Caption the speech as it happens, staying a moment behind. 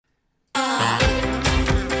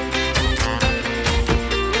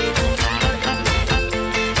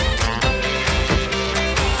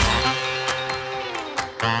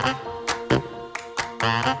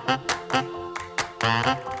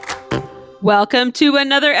Welcome to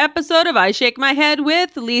another episode of I Shake My Head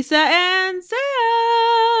with Lisa and Sam.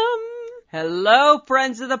 Hello,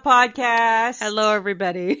 friends of the podcast. Hello,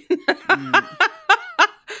 everybody.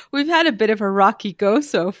 We've had a bit of a rocky go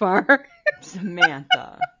so far.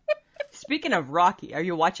 Samantha. Speaking of Rocky, are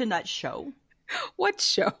you watching that show? What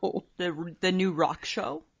show? The new rock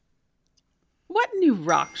show? What new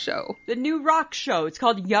rock show? The new rock show. It's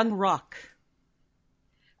called Young Rock.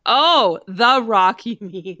 Oh, The Rock, you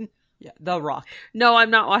mean? Yeah, The Rock. No, I'm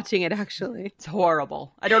not watching it, actually. It's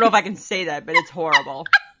horrible. I don't know if I can say that, but it's horrible.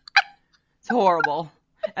 It's horrible.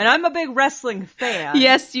 And I'm a big wrestling fan.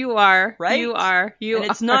 Yes, you are. Right? You are. And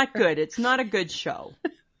it's not good. It's not a good show.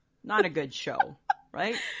 Not a good show.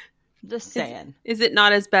 Right? Just saying. Is it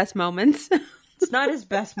not his best moments? It's not his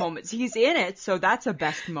best moments. He's in it, so that's a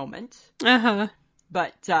best moment. Uh-huh.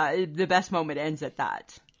 But the best moment ends at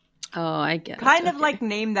that. Oh, I get it. Kind of like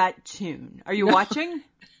Name That Tune. Are you watching?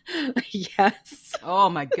 Yes. Oh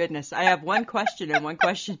my goodness. I have one question and one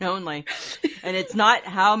question only. And it's not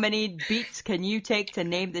how many beats can you take to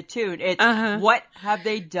name the tune. It's what have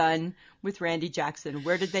they done with Randy Jackson?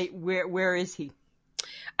 Where is he?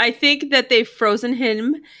 I think that they've frozen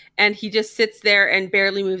him and he just sits there and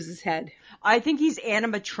barely moves his head. I think he's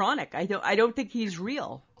animatronic. I don't think he's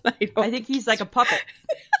real. I think he's like a puppet.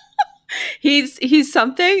 He's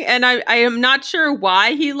something, and I am not sure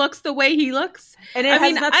why he looks the way he looks. And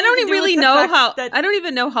I don't really know how. I don't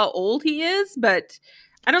even know how old he is, but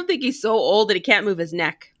I don't think he's so old that he can't move his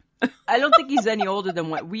neck. I don't think he's any older than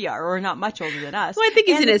what we are, or not much older than us. Well, I think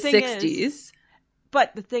he's in his 60s.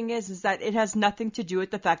 But the thing is that it has nothing to do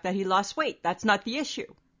with the fact that he lost weight. That's not the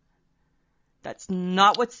issue. That's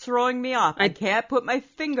not what's throwing me off. I can't put my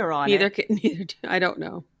finger on it. Neither do I. Don't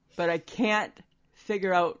know. But I can't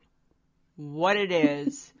figure out what it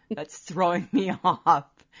is that's throwing me off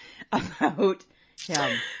about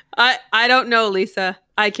him. I don't know, Lisa.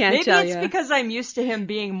 I can't tell you. Maybe it's because I'm used to him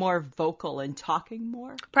being more vocal and talking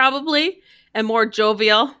more. Probably. And more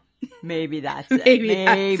jovial. Maybe that's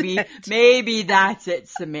it. Maybe that's it,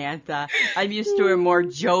 Samantha. I'm used to a more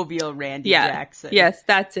jovial Randy Jackson. Yes,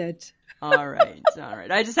 that's it. All right.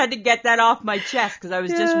 I just had to get that off my chest because I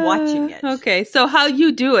was just watching it. Okay, so how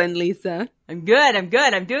you doing, Lisa? I'm good. I'm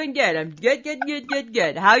doing good. I'm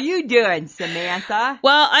good. How you doing, Samantha?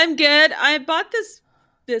 Well, I'm good. I bought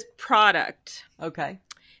this product. Okay.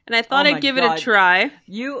 And I thought I'd give it a try.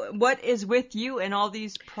 What is with you and all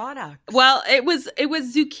these products? Well, it was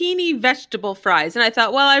zucchini vegetable fries. And I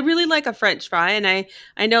thought, well, I really like a French fry. And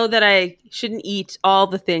I know that I shouldn't eat all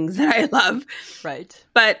the things that I love. Right.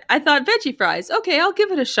 But I thought veggie fries. Okay, I'll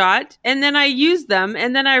give it a shot. And then I used them.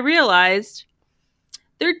 And then I realized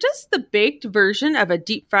they're just the baked version of a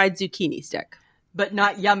deep fried zucchini stick. But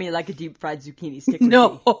not yummy like a deep fried zucchini stick would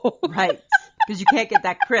No. be. Right. Because you can't get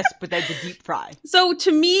that crisp without the deep fry. So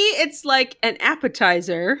to me, it's like an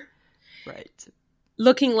appetizer. Right.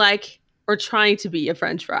 Looking like or trying to be a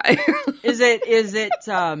French fry. Is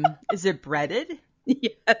it breaded?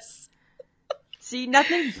 Yes. See,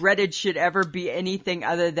 nothing breaded should ever be anything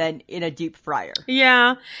other than in a deep fryer.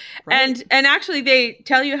 Yeah. Right? And actually they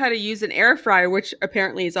tell you how to use an air fryer, which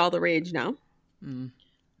apparently is all the rage now. Mm.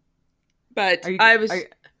 But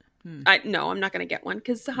no, I'm not going to get one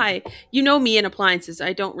because, you know me and appliances.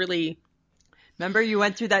 I don't really. Remember you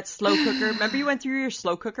went through that slow cooker? Remember you went through your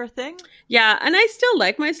slow cooker thing? Yeah, and I still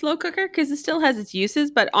like my slow cooker because it still has its uses,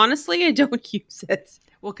 but honestly, I don't use it.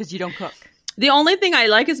 Well, because you don't cook. The only thing I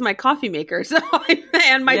like is my coffee maker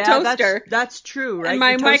and my toaster. That's true, right? And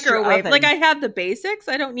my microwave. Like, I have the basics.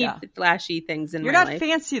 I don't need flashy things in my life. You're not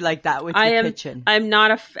fancy like that with your kitchen. I'm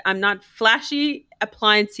not flashy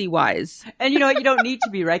appliancey wise. And you know what? You don't need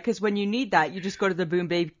to be, right? Because when you need that, you just go to the Boom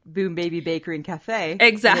Baby Bakery and Cafe.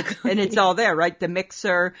 Exactly. And it's all there, right? The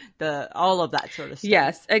mixer, all of that sort of stuff.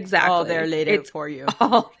 Yes, exactly. All there laid out for you.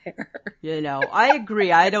 All there. You know, I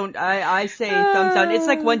agree. I say thumbs down. It's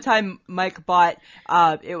like one time Mike bought,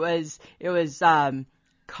 it was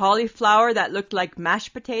cauliflower that looked like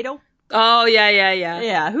mashed potato. Oh, yeah.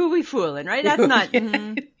 Yeah, who we fooling, right? That's not...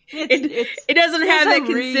 It doesn't have that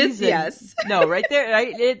consistency. Yes. No, right there.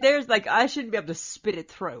 Right, there's like I shouldn't be able to spit it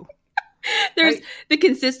through. The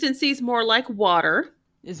consistency is more like water.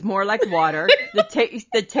 Is more like water.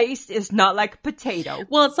 The taste is not like potato.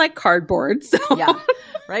 Well, it's like cardboard. So. Yeah,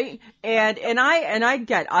 right. And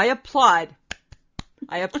I applaud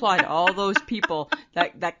all those people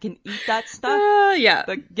that can eat that stuff. Yeah.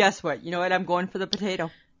 But guess what? You know what? I'm going for the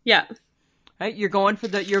potato. Yeah. Right? You're going for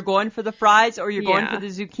the fries, or you're going for the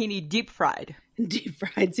zucchini deep fried. Deep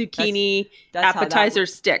fried zucchini that's appetizer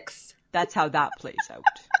sticks. That's how that plays out.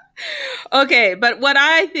 Okay, but what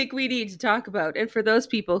I think we need to talk about, and for those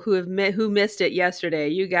people who missed it yesterday,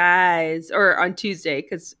 you guys, or on Tuesday,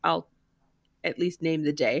 because I'll at least name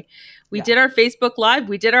the day, we did our Facebook Live.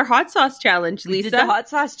 We did our hot sauce challenge, Lisa. We did the hot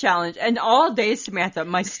sauce challenge, and all day, Samantha,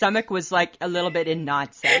 my stomach was like a little bit in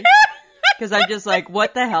knots. Because I'm just like,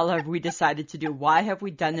 what the hell have we decided to do? Why have we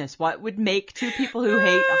done this? What would make two people who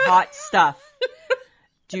hate hot stuff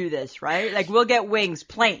do this, right? Like, we'll get wings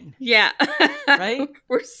plain. Yeah. Right?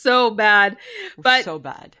 We're so bad. We're so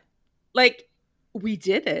bad. Like, we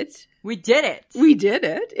did it. We did it. We did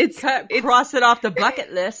it. It's cross it off the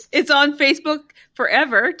bucket list. It's on Facebook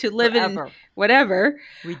forever to live in whatever.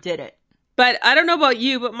 We did it. But I don't know about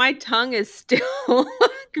you, but my tongue is still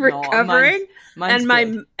recovering.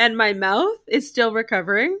 Mine's and my mouth is still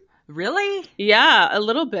recovering. Really? Yeah, a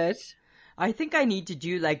little bit. I think I need to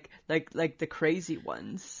do like the crazy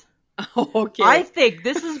ones. Okay. I think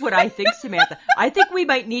this is what I think, Samantha. I think we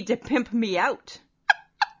might need to pimp me out.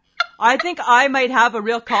 I think I might have a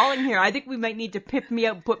real calling here. I think we might need to pimp me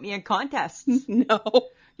out and put me in contests. No.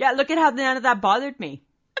 Yeah, look at how none of that bothered me.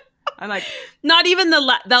 I'm like, not even the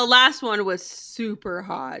last one was super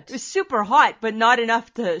hot. It was super hot, but not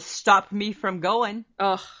enough to stop me from going.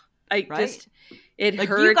 Ugh, it like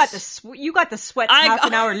hurts. You got the sweat half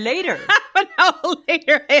an hour later. Half an hour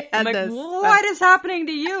later, I'm like, what is happening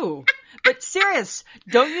to you? But serious,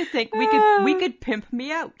 don't you think we could pimp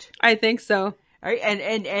me out? I think so. Right,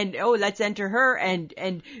 and let's enter her,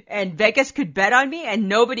 and Vegas could bet on me, and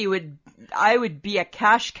nobody would. I would be a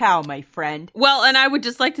cash cow, my friend. Well, and I would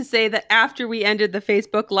just like to say that after we ended the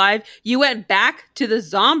Facebook Live, you went back to the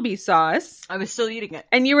zombie sauce. I was still eating it.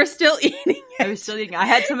 And you were still eating it. I was still eating it. I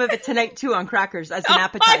had some of it tonight, too, on crackers as an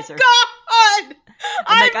appetizer. Oh,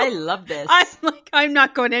 my God! I love this. I'm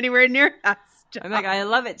not going anywhere near that stuff. I'm like, I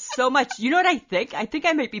love it so much. You know what I think? I think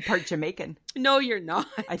I might be part Jamaican. No, you're not.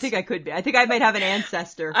 I think I could be. I think I might have an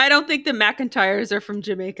ancestor. I don't think the McIntyres are from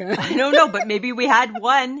Jamaica. I don't know, but maybe we had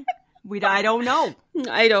one. I don't know.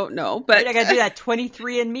 I don't know, but right, I gotta do that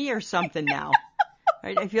 23andMe or something now.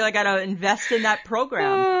 Right? I feel like I gotta invest in that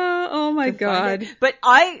program. Oh my God! But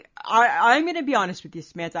I'm gonna be honest with you,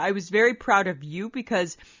 Samantha. I was very proud of you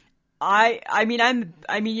because I mean,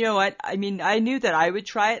 you know what? I mean, I knew that I would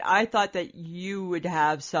try it. I thought that you would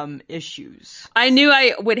have some issues. I knew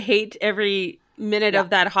I would hate every minute of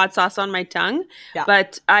that hot sauce on my tongue,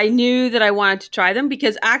 but I knew that I wanted to try them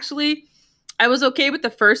because actually I was okay with the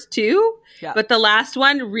first two, but the last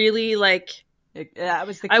one really that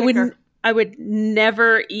was the kicker. I would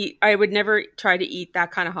never try to eat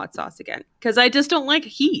that kind of hot sauce again because I just don't like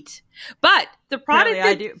heat. But the product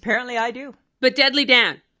Apparently I do. But Deadly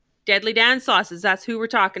Dan sauces, that's who we're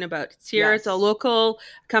talking about. It's here. Yes. It's a local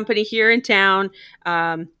company here in town.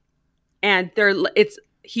 And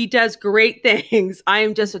he does great things. I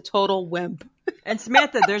am just a total wimp. And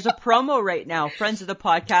Samantha, there's a promo right now, friends of the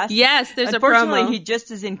podcast. Yes, there's a promo. Unfortunately, he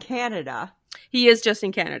just is in Canada. He is just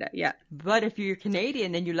in Canada, yeah. But if you're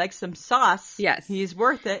Canadian and you like some sauce, yes, he's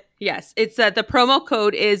worth it. Yes, it's the promo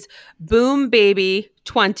code is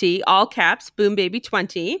BoomBaby20, all caps,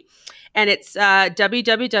 BoomBaby20, and it's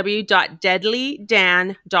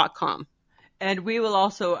www.deadlydan.com. And we will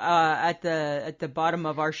also at the bottom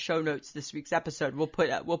of our show notes this week's episode, we'll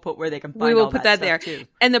put where they can find. We will put that there too.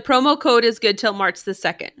 And the promo code is good till March the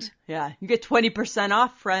 2nd. Yeah, you get 20%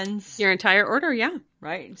 off, friends. Your entire order, yeah.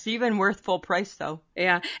 Right, it's even worth full price though.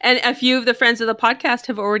 Yeah, and a few of the friends of the podcast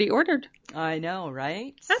have already ordered. I know,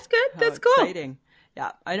 right? That's good. That's cool. Exciting.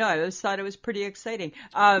 Yeah, I know. I always thought it was pretty exciting.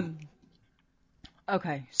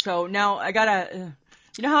 Okay, so now I gotta.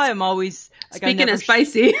 You know how I'm always speaking of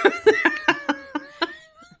spicy.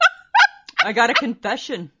 I got a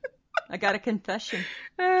confession.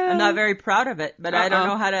 I'm not very proud of it, but I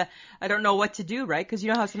don't know what to do, right? Because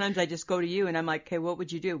you know how sometimes I just go to you and I'm like, okay, what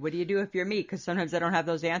would you do? What do you do if you're me? Because sometimes I don't have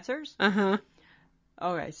those answers. Uh-huh.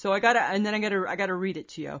 All right. So I gotta read it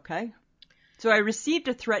to you. Okay. So I received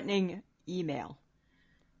a threatening email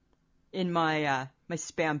in my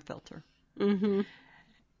spam filter. Mm-hmm.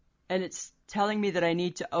 And it's telling me that I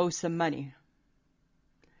need to owe some money.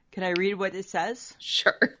 Can I read what it says?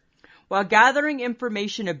 Sure. While gathering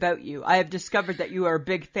information about you, I have discovered that you are a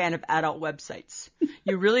big fan of adult websites.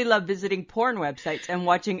 You really love visiting porn websites and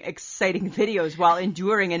watching exciting videos while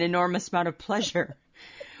enduring an enormous amount of pleasure.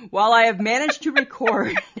 While I have managed to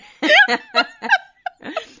record...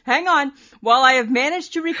 Hang on. While I have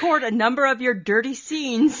managed to record a number of your dirty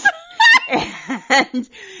scenes and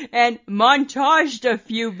montaged a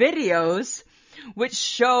few videos which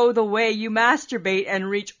show the way you masturbate and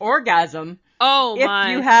reach orgasm... Oh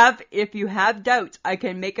my. If you have doubts, I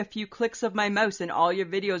can make a few clicks of my mouse and all your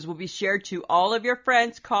videos will be shared to all of your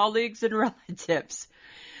friends, colleagues, and relatives.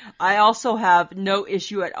 I also have no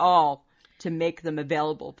issue at all to make them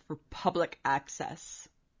available for public access.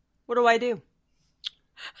 What do I do?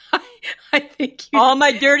 I think all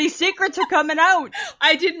my dirty secrets are coming out.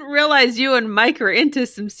 I didn't realize you and Mike are into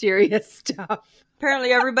some serious stuff. Apparently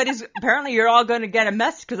you're all going to get a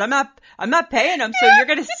message because I'm not paying them, so you're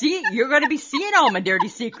going to be seeing all my dirty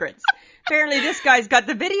secrets. Apparently this guy's got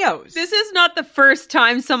the videos. This is not the first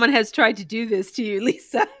time someone has tried to do this to you,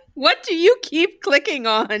 Lisa. What do you keep clicking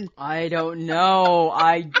on? I don't know.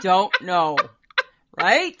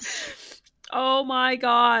 Right? Oh my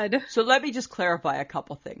God. So let me just clarify a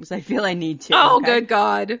couple things. I feel I need to. Oh, okay? Good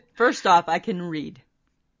God. First off, I can read,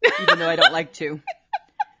 even though I don't like to.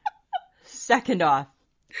 Second off,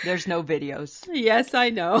 there's no videos. Yes, I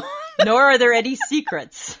know. Nor are there any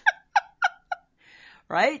secrets.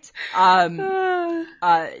 Right?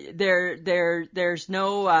 There's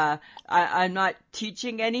no, I'm not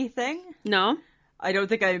teaching anything. No. I don't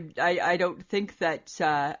think I don't think that,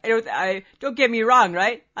 don't get me wrong,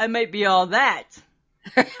 right? I might be all that.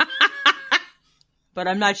 But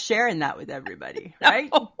I'm not sharing that with everybody, right?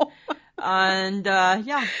 No. And,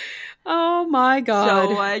 yeah. Oh my God.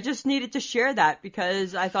 So I just needed to share that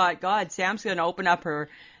because I thought, God, Sam's going to open up her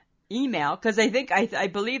email because I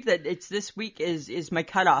believe that it's this week is my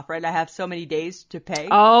cutoff, right? I have so many days to pay.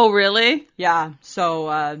 Oh, really? Yeah.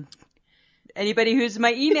 So, anybody who's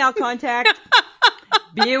my email contact,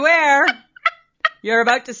 be aware. You're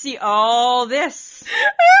about to see all this.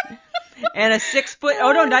 And a 6 foot,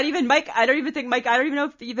 oh no, not even Mike. I don't even know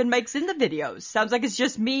if even Mike's in the videos. Sounds like it's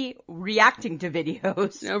just me reacting to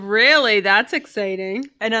videos. Oh, really? That's exciting.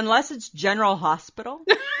 And unless it's General Hospital,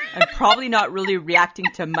 I'm probably not really reacting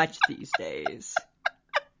to much these days.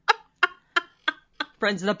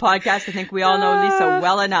 Friends of the podcast, I think we all know Lisa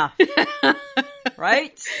well enough.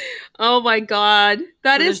 Right? Oh my God.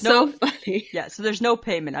 That is so funny. Yeah, so there's no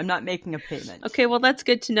payment. I'm not making a payment. Okay, well that's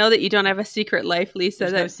good to know that you don't have a secret life, Lisa.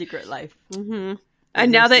 There's no secret life. Mm-hmm.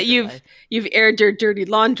 And now that you've aired your dirty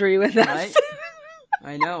laundry with us. Right?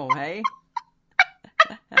 I know, hey?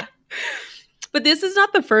 But this is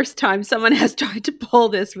not the first time someone has tried to pull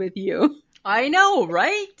this with you. I know,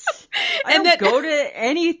 right? I don't go to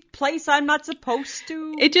any place I'm not supposed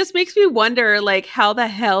to. It just makes me wonder, like, how the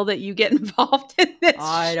hell that you get involved in this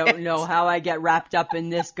I don't know how I get wrapped up in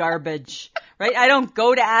this garbage, right? I don't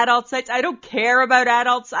go to adult sites. I don't care about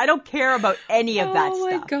adults. I don't care about any of that stuff.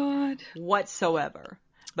 Oh, my God. Whatsoever.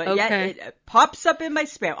 But yet it pops up in my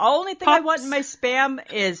spam. The only thing I want in my spam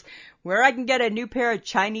is where I can get a new pair of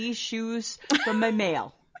Chinese shoes from my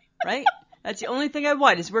mail, right? That's the only thing I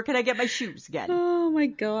want is where can I get my shoes again? Oh my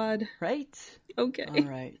God. Right? Okay. All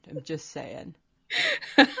right. I'm just saying.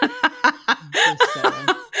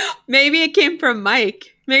 Maybe it came from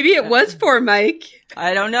Mike. Maybe it was for Mike.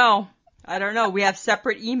 I don't know. We have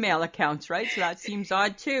separate email accounts, right? So that seems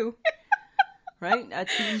odd too. Right? That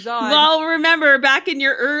seems odd. Well, remember back in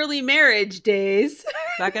your early marriage days.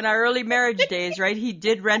 Back in our early marriage days, right? He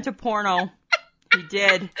did rent a porno. He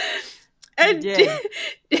did. And he did.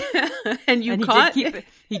 And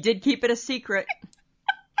he did keep it a secret.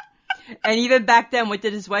 And even back then, what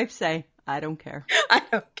did his wife say? I don't care. I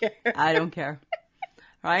don't care. I don't care.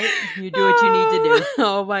 Right? You do what you need to do.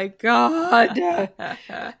 Oh my God.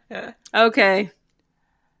 Okay.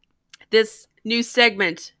 This new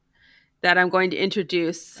segment that I'm going to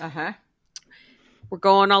introduce. We're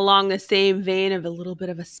going along the same vein of a little bit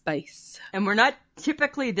of a spice. And we're not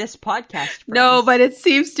typically this podcast friends. No, but it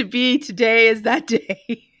seems to be today is that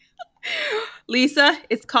day. Lisa,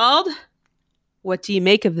 it's called What Do You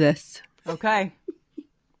Make of This? Okay.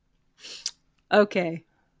 Okay.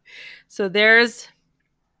 So there's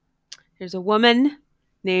a woman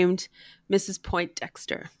named Mrs.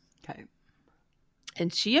 Poindexter. Okay.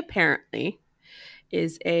 And she apparently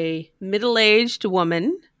is a middle-aged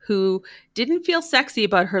woman who didn't feel sexy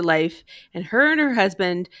about her life, and her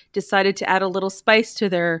husband decided to add a little spice to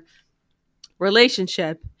their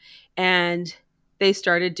relationship, and they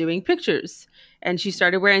started doing pictures, and she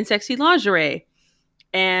started wearing sexy lingerie,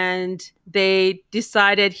 and the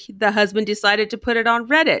husband decided to put it on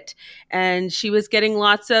Reddit, and she was getting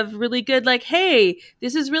lots of really good, like, hey,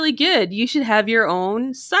 this is really good. You should have your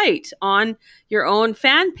own site on your own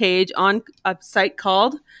fan page on a site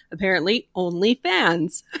called, apparently,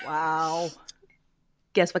 OnlyFans. Wow.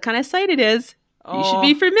 Guess what kind of site it is? Oh, you should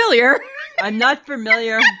be familiar. I'm not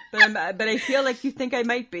familiar, but I feel like you think I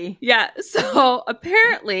might be. Yeah. So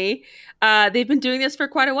apparently, they've been doing this for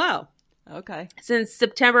quite a while. Okay. Since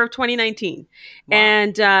September of 2019. Wow.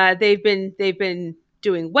 And they've been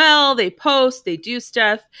doing well. They post, they do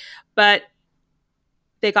stuff, but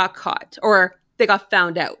they got caught, or they got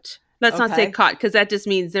found out. Let's not say caught, because that just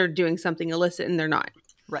means they're doing something illicit and they're not.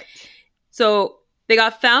 Right. So they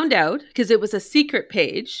got found out because it was a secret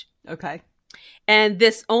page. Okay. And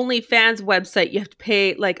this OnlyFans website, you have to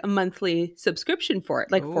pay like a monthly subscription for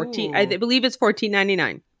it, like $14. I believe it's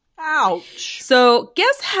 $14.99. Ouch. So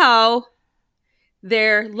guess how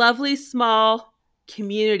their lovely small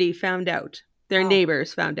community found out? Their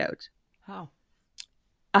neighbors found out. How?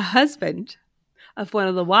 A husband of one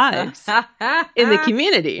of the wives in the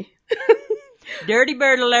community. Dirty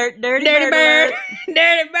bird alert. Dirty bird alert.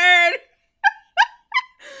 Dirty bird.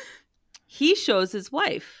 He shows his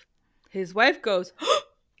wife. His wife goes,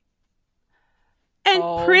 and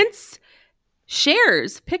Prince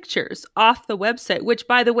shares pictures off the website, which,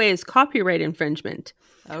 by the way, is copyright infringement.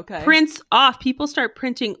 Okay. Prints off. People start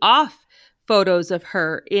printing off photos of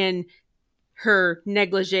her in her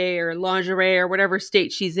negligee or lingerie or whatever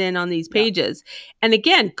state she's in on these pages. Yeah. And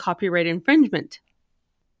again, copyright infringement.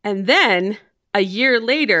 And then a year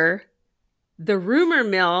later, the rumor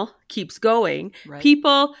mill keeps going. Right.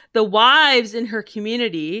 People, the wives in her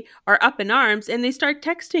community are up in arms, and they start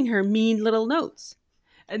texting her mean little notes.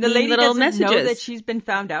 And the lady doesn't know that she's been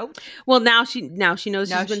found out? Well, now she knows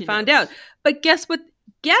she's been found out. But guess what?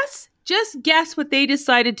 Just guess what they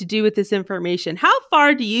decided to do with this information. How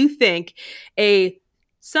far do you think a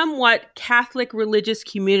somewhat Catholic religious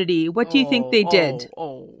community, what do you think they did?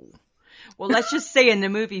 Well, let's just say in the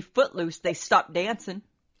movie Footloose, they stopped dancing.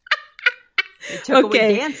 They took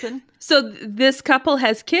away dancing. So this couple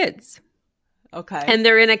has kids. Okay. And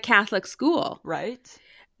they're in a Catholic school. Right.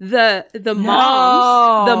 The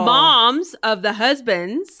moms of the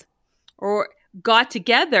husbands got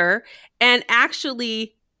together and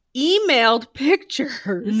actually emailed pictures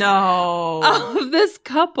of this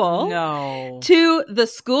couple to the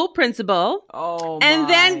school principal. And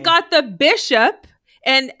then got the bishop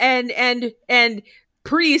and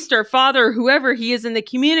priest or father, whoever he is in the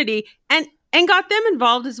community, and got them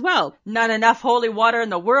involved as well. Not enough holy water in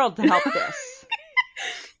the world to help this.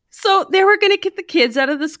 So they were going to get the kids out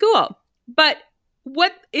of the school. But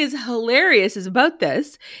what is hilarious about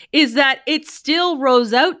this is that it still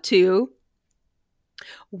rose out to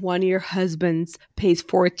one of your husbands pays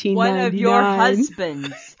 $14.99. One of your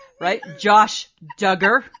husbands, right? Josh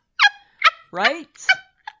Duggar, right?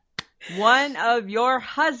 One of your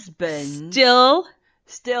husbands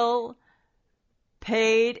still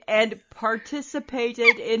paid and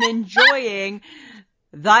participated in enjoying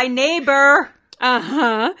thy neighbor.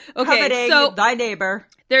 Okay, coveting so thy neighbor.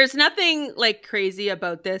 There's nothing like crazy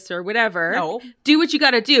about this or whatever. No. Do what you got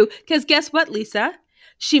to do. Because guess what, Lisa?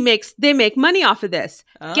 They make money off of this.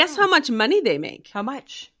 Oh. Guess how much money they make? How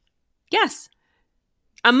much? Guess.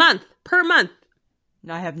 Per month.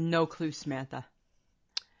 I have no clue, Samantha.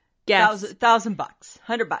 Guess. $1,000,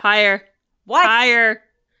 $100. Higher. What? Higher.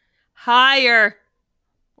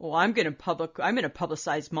 Well, I'm gonna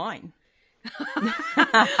publicize mine.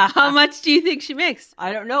 How much do you think she makes?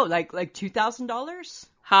 I don't know, like $2,000?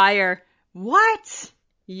 Higher. What?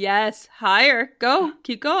 Yes, higher. Go.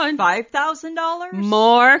 Keep going. $5,000?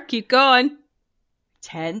 More. Keep going.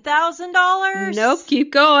 $10,000? Nope.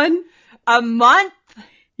 Keep going. A month?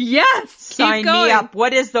 Yes. Sign me up.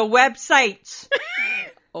 What is the website?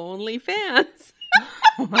 OnlyFans.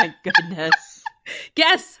 Oh my goodness.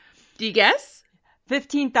 Guess. Do you guess?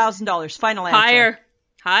 $15,000. Final answer.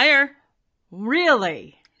 Higher.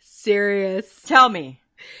 Really? Serious. Tell me.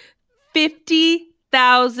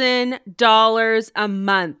 $50,000 a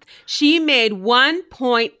month. She made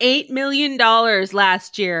 $1.8 million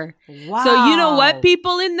last year. Wow. So you know what,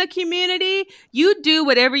 people in the community? You do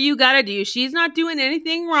whatever you got to do. She's not doing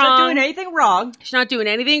anything wrong. She's not doing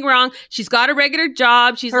anything wrong. She's got a regular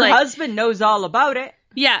job. Her husband knows all about it.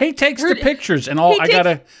 Yeah. He takes the pictures and all. I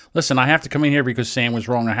have to come in here because Sam was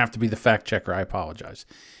wrong. I have to be the fact checker. I apologize.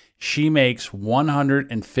 She makes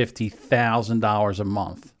 $150,000 a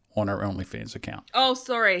month on her OnlyFans account. Oh,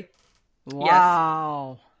 sorry.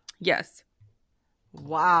 Wow. Yes.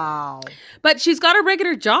 Wow. But she's got a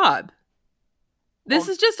regular job. This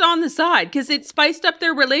is just on the side because it spiced up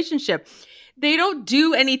their relationship. They don't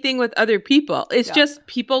do anything with other people. It's just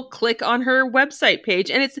people click on her website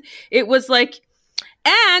page. And it was like,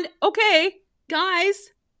 and okay,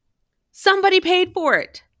 guys, somebody paid for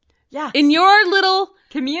it. Yeah. In your little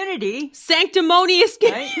community, sanctimonious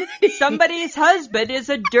community. Right? Somebody's husband is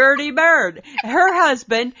a dirty bird. Her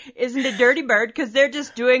husband isn't a dirty bird because they're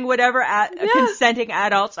just doing whatever consenting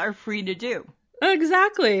adults are free to do.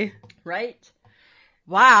 Exactly. Right?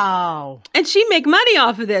 Wow. And she make money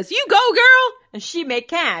off of this. You go, girl. And she make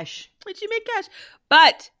cash.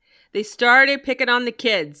 But they started picking on the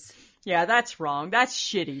kids. Yeah, that's wrong. That's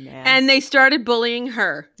shitty, man. And they started bullying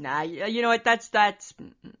her. Nah, you know what? That's.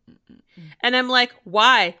 And I'm like,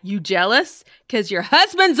 why? You jealous? Because your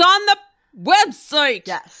husband's on the website.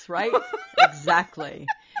 Yes, right? Exactly.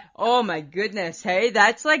 Oh my goodness. Hey,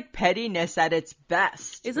 that's like pettiness at its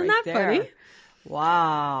best. Isn't that funny?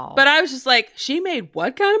 Wow. But I was just like, she made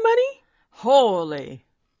what kind of money? Holy.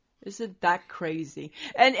 Isn't that crazy?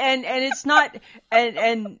 And it's not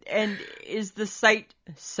and is the site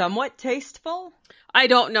somewhat tasteful? I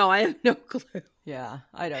don't know. I have no clue. Yeah,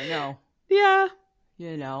 I don't know. Yeah.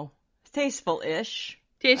 You know, tasteful-ish.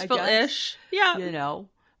 Tasteful-ish. Yeah. You know,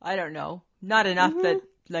 I don't know. Not enough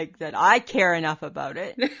that I care enough about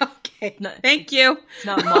it. Okay. Thank you.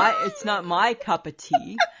 It's not my cup of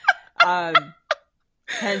tea.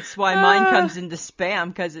 Hence why mine comes into spam,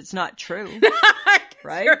 because it's not true.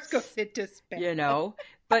 Right? Yours goes into spam. You know,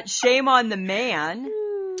 but shame on the man.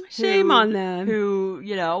 Shame on them. Who,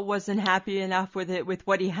 you know, wasn't happy enough with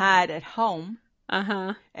what he had at home.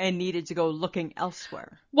 And needed to go looking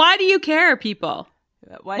elsewhere. Why do you care, people?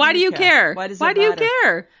 Why do you care? Why does it Why do you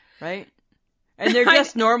care? Right? And they're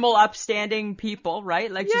just normal, upstanding people,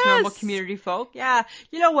 right? Like just normal community folk. Yeah.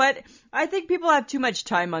 You know what? I think people have too much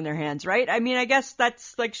time on their hands, right? I mean, I guess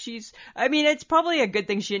that's like it's probably a good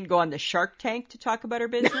thing she didn't go on the Shark Tank to talk about her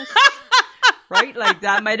business. Right? Like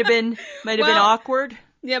that might have been awkward.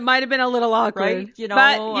 Yeah, it might have been a little awkward. Right? You know,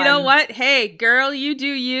 but you know what? Hey, girl, you do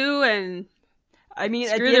you, and I mean,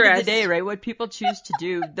 at the end of the day, right, what people choose to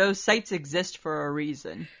do, those sites exist for a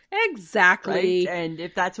reason. Exactly. Right? And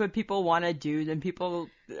if that's what people want to do, then people,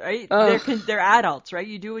 right, they're adults, right?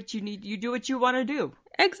 You do what you need, you do what you want to do.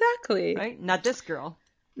 Exactly. Right? Not this girl.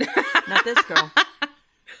 Not this girl.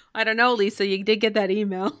 I don't know, Lisa, you did get that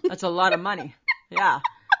email. That's a lot of money. Yeah.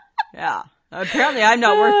 Yeah. Apparently I'm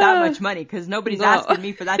not worth that much money, because nobody's asking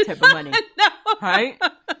me for that type of money. No. Right?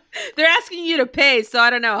 They're asking you to pay, so I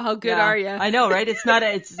don't know. How good are you? I know, right? It's not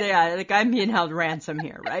like I'm being held ransom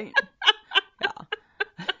here, right? Yeah.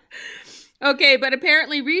 Okay, but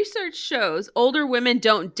apparently research shows older women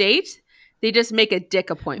don't date. They just make a dick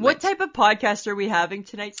appointment. What type of podcast are we having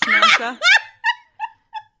tonight, Samantha?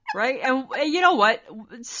 Right? And you know what?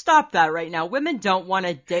 Stop that right now. Women don't want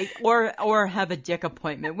to date or have a dick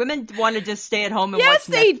appointment. Women want to just stay at home and watch Netflix. Yes,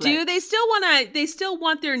 they do. They still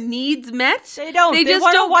want their needs met. They don't. They just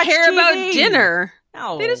don't care TV. about dinner.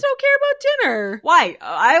 No. They just don't care about dinner. Why?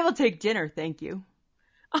 I will take dinner, thank you.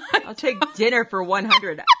 I'll take dinner for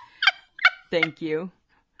 100. Thank you.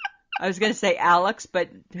 I was going to say Alex, but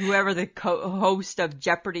whoever the host of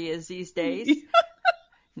Jeopardy is these days.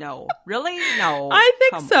 No. Really? No. I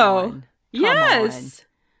think so. Yes.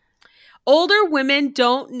 Older women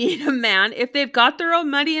don't need a man if they've got their own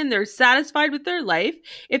money and they're satisfied with their life.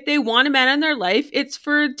 If they want a man in their life, it's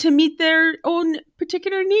to meet their own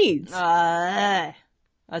particular needs.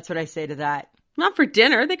 That's what I say to that. Not for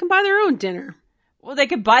dinner. They can buy their own dinner. Well, they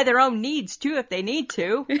could buy their own needs too if they need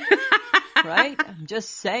to. Right? I'm just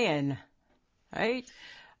saying. Right?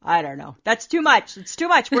 I don't know. That's too much. It's too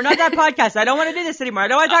much. We're not that podcast. I don't want to do this anymore. I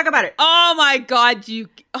don't want to talk about it. Oh my God.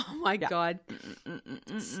 God.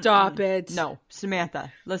 Stop it. No,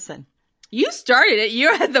 Samantha, listen. You started it.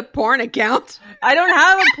 You had the porn account. I don't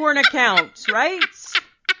have a porn account, right?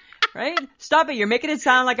 Right? Stop it. You're making it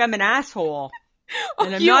sound like I'm an asshole.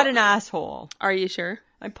 And I'm not an asshole. Are you sure?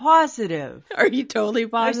 I'm positive. Are you totally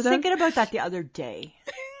positive? I was thinking about that the other day.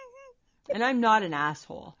 And I'm not an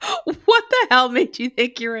asshole. What the hell made you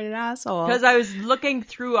think you're an asshole? Because I was looking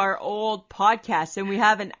through our old podcasts, and we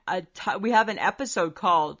have an episode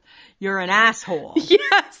called "You're an Asshole."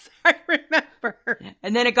 Yes, I remember.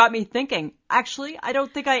 And then it got me thinking. Actually, I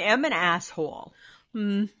don't think I am an asshole.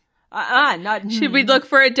 Not. Should we look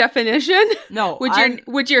for a definition? No.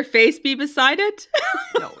 Would your face be beside it?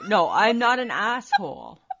 No, I'm not an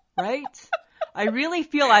asshole. Right? I really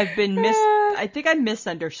feel I've been I think I'm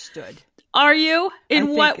misunderstood. Are you?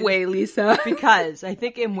 In what way, Lisa? Because I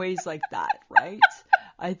think in ways like that, right?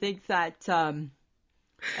 I think I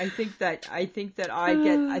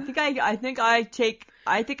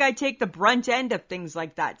take the brunt end of things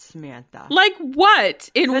like that, Samantha. Like what?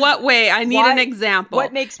 In what way? I need an example.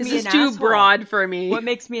 What makes me an asshole? This is too broad for me. What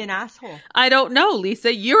makes me an asshole? I don't know,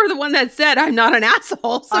 Lisa. You're the one that said I'm not an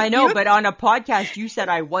asshole. So I know, but on a podcast you said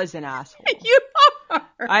I was an asshole. You are.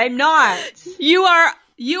 I'm not. You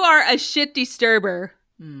are a shit disturber.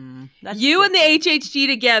 You and the HHG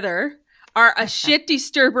together are a shit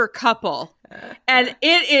disturber couple. And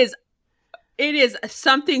it is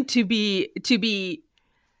something to be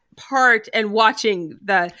part and watching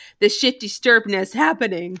the shit disturbedness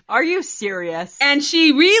happening. Are you serious? And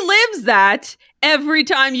she relives that every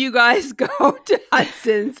time you guys go to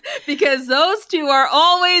Hudson's, because those two are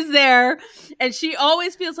always there, and she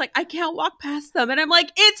always feels like, I can't walk past them. And I'm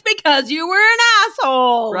like, it's because you were an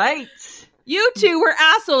asshole. Right. You two were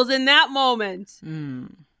assholes in that moment.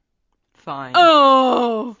 Fine.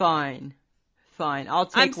 Oh. Fine. I'll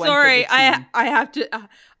take I'm sorry. I have to.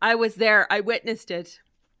 I was there. I witnessed it.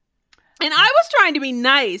 And I was trying to be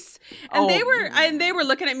nice. And they were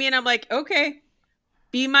looking at me, and I'm like, okay,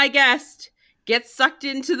 be my guest. Get sucked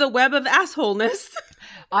into the web of assholeness.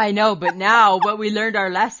 I know, but now we learned our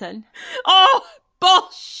lesson. Oh,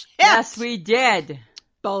 bullshit. Yes, we did.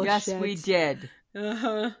 Bullshit. Yes, we did.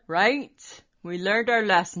 Uh-huh. Right? We learned our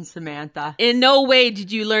lesson, Samantha. In no way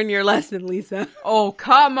did you learn your lesson, Lisa. Oh,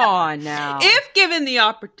 come on now. If given the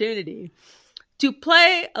opportunity to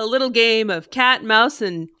play a little game of cat, mouse,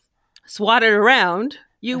 and swat it around,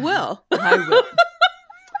 you will. I will.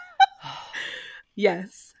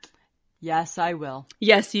 Yes. Yes, I will.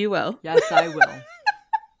 Yes, you will. Yes, I will.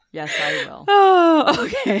 Yes, I will. Oh,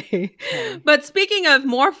 okay. But speaking of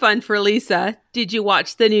more fun for Lisa, did you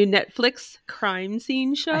watch the new Netflix crime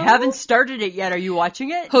scene show? I haven't started it yet. Are you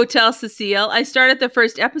watching it? Hotel Cecile. I started the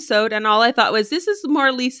first episode, and all I thought was, this is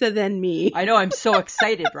more Lisa than me. I know. I'm so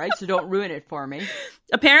excited, right? So don't ruin it for me.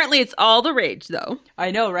 Apparently, it's all the rage, though.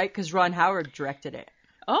 I know, right? Because Ron Howard directed it.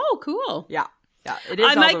 Oh, cool. Yeah. Yeah, it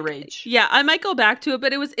is all the rage. Yeah, I might go back to it,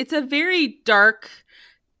 but it's a very dark...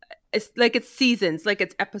 It's like it's seasons, like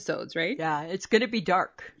it's episodes, right? Yeah, it's going to be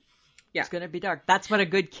dark. Yeah. It's going to be dark. That's what a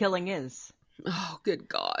good killing is. Oh, good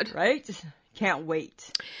God. Right? Can't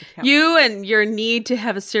wait. And your need to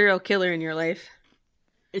have a serial killer in your life.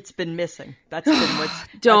 It's been missing. That's been what's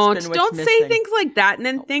Don't missing. say things like that, and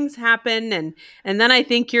then things happen, and then I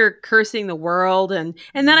think you're cursing the world, and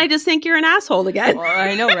then I just think you're an asshole again. Well,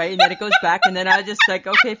 I know, right? And then it goes back, and then I just like,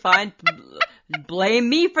 okay, fine. Blame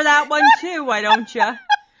me for that one too, why don't you?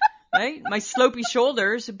 Right? My slopey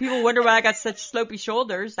shoulders. People wonder why I got such slopey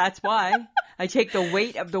shoulders. That's why. I take the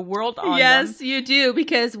weight of the world on them. Yes, you do,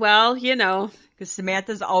 because, well, you know. Because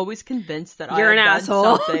Samantha's always convinced that you're I have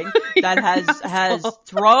done something that has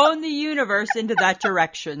thrown the universe into that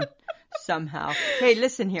direction somehow. Hey,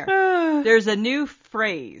 listen here. There's a new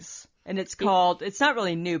phrase, and it's called, it's not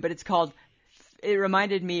really new, but it's called, it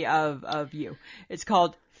reminded me of you. It's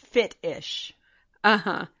called fit-ish.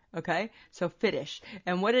 Uh-huh. Okay, so fitish.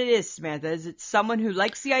 And what it is, Samantha, is it's someone who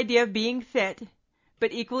likes the idea of being fit,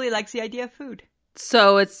 but equally likes the idea of food.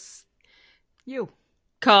 So it's you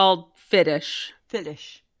called fitish.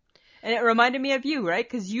 Fitish. And it reminded me of you, right?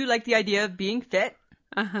 Because you like the idea of being fit,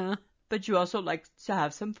 but you also like to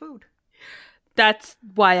have some food. That's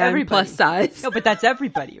why I'm plus size. No, but that's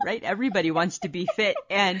everybody, right? Everybody wants to be fit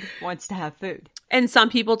and wants to have food. And some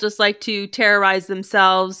people just like to terrorize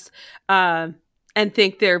themselves, and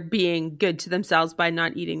think they're being good to themselves by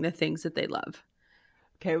not eating the things that they love.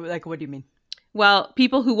 Okay, like what do you mean? Well,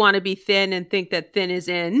 people who want to be thin and think that thin is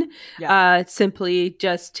in, simply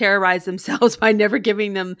just terrorize themselves by never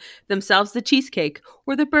giving themselves the cheesecake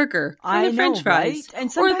or the burger or the French fries, right?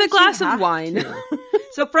 And or the glass of wine.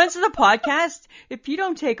 So friends of the podcast, if you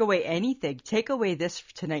don't take away anything, take away this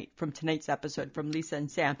from tonight's episode from Lisa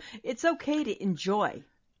and Sam. It's okay to enjoy,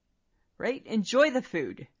 right? Enjoy the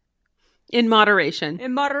food. In moderation.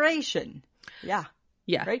 In moderation. Yeah.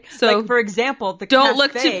 Yeah. Right? So, like, for example, the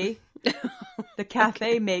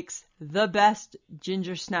cafe makes the best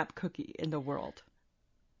ginger snap cookie in the world.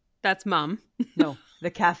 That's Mom. No, the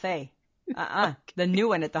cafe. The new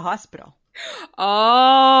one at the hospital.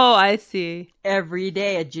 Oh, I see. Every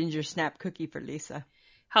day a ginger snap cookie for Lisa.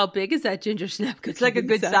 How big is that ginger snap cookie? It's like a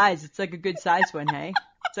good size. It's like a good size one, hey?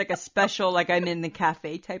 It's like a special, like I'm in the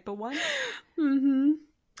cafe type of one. Mm-hmm.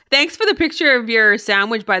 Thanks for the picture of your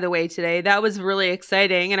sandwich, by the way, today. That was really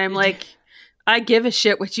exciting. And I'm like, I give a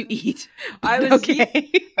shit what you eat.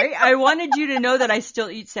 I wanted you to know that I still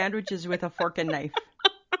eat sandwiches with a fork and knife.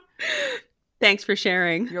 Thanks for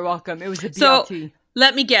sharing. You're welcome. It was a BLT. So,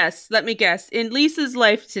 let me guess. In Lisa's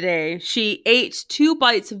life today, she ate 2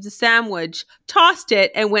 bites of the sandwich, tossed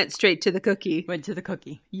it, and went straight to the cookie.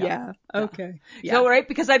 Yeah. Okay. Yeah. So, right,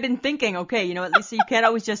 because I've been thinking, okay, you know, at least you can't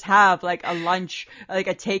always just have like a lunch, like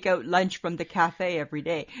a takeout lunch from the cafe every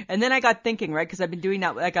day. And then I got thinking, right, because I've been doing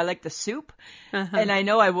that, like I like the soup, and I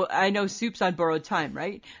know soup's on borrowed time,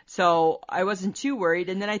 right? So I wasn't too worried.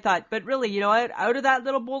 And then I thought, but really, you know what? Out of that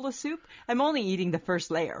little bowl of soup, I'm only eating the first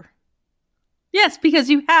layer. Yes, because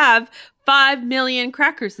you have 5 million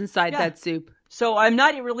crackers inside that soup. So I'm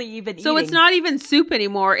not really even eating. So it's not even soup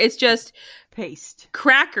anymore. It's just paste.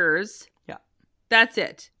 Crackers. Yeah. That's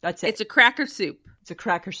it. That's it. It's a cracker soup. It's a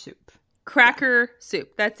cracker soup. Cracker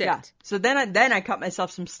soup. That's it. Yeah. So then I cut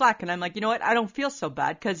myself some slack, and I'm like, you know what? I don't feel so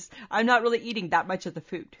bad because I'm not really eating that much of the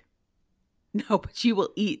food. No, but you will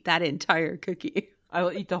eat that entire cookie. I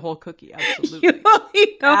will eat the whole cookie. Absolutely. You will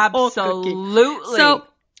eat the Absolutely. whole cookie. So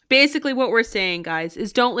basically what we're saying, guys,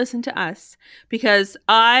 is don't listen to us because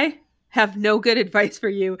I have no good advice for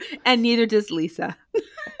you, and neither does Lisa.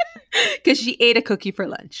 Because she ate a cookie for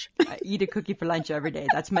lunch. I eat a cookie for lunch every day.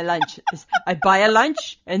 That's my lunch. I buy a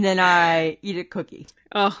lunch and then I eat a cookie.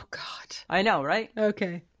 Oh, God. I know, right?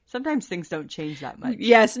 Okay. Sometimes things don't change that much.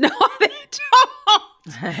 Yes, no, they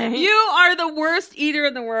don't. You are the worst eater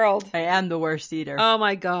in the world. I am the worst eater. Oh,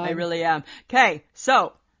 my God. I really am. Okay,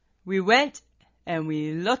 so we went and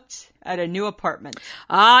we looked at a new apartment.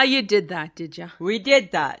 Ah, you did that, did you? We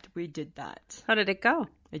did that. How did it go?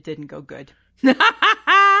 It didn't go good.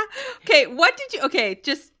 Okay,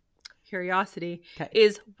 just curiosity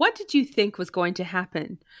is what did you think was going to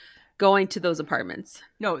happen going to those apartments?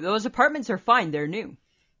 No, those apartments are fine. They're new.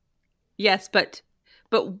 Yes, but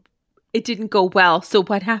it didn't go well. So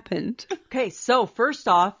what happened? Okay, so first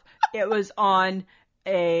off, it was on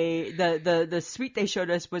the suite they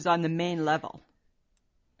showed us was on the main level.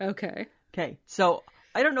 Okay. Okay, so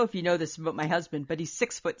I don't know if you know this about my husband, but he's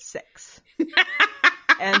 6'6".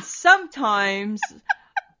 And sometimes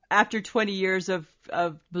after 20 years of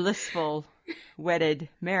blissful wedded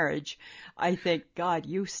marriage, I think, God,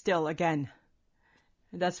 you still again.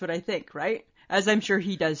 That's what I think, right? As I'm sure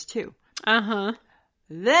he does too. Uh-huh.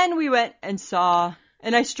 Then we went and saw,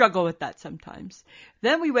 and I struggle with that sometimes.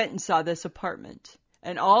 Then we went and saw this apartment.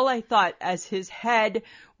 And all I thought as his head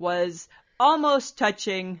was almost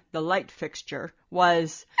touching the light fixture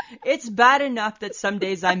was, it's bad enough that some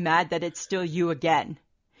days I'm mad that it's still you again.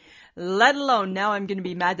 Let alone now I'm going to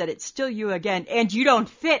be mad that it's still you again and you don't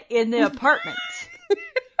fit in the apartment.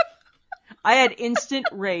 I had instant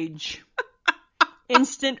rage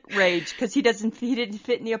because he didn't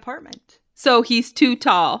fit in the apartment. So he's too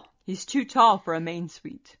tall. He's too tall for a main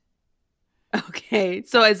suite. Okay.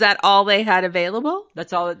 So is that all they had available?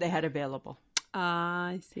 That's all that they had available.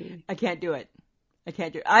 I see. I can't do it.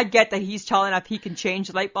 I get that he's tall enough he can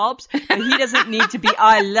change light bulbs, but he doesn't need to be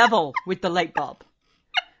eye level with the light bulb.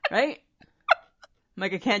 Right? I'm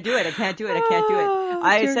like, I can't do it. I said to him,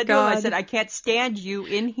 I said, I can't stand you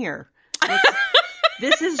in here.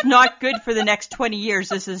 This is not good for the next 20 years.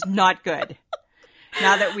 This is not good.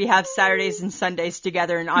 Now that we have Saturdays and Sundays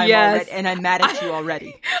together and I'm mad at you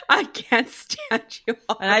already. I can't stand you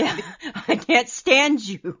already. And I can't stand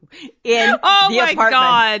you in the apartment. Oh my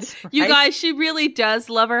God. Right? You guys, she really does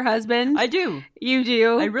love her husband. I do. You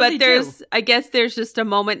do. I really do. I guess there's just a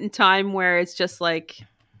moment in time where it's just like,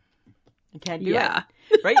 I can't do it.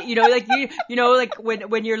 Right? Like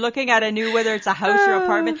when you're looking at a new, whether it's a house or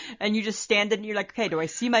apartment, and you just stand and you're like, okay, do I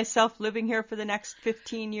see myself living here for the next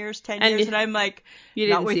 15 years, 10 years? And I'm like,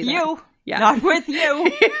 not with you. Yeah. Not with you.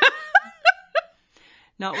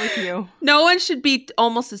 Not with you. No one should be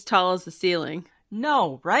almost as tall as the ceiling.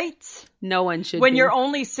 No, right? No one should When be. you're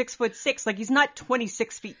only 6'6", like he's not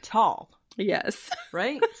 26 feet tall. Yes.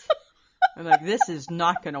 Right? I'm like, this is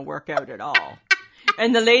not going to work out at all.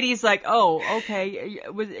 And the lady's like, oh, okay,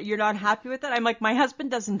 you're not happy with it? I'm like, my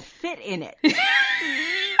husband doesn't fit in it.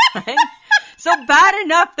 Right? So bad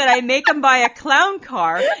enough that I make him buy a clown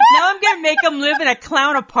car. Now I'm going to make him live in a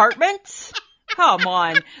clown apartment? Come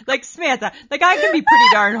on. Like, Samantha, like I can be pretty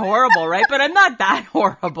darn horrible, right? But I'm not that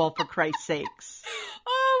horrible, for Christ's sakes.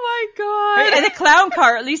 Oh my God. Right? And a clown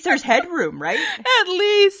car, at least there's headroom, right? At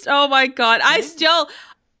least. Oh my God. I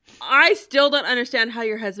still don't understand how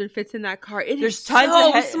your husband fits in that car. There's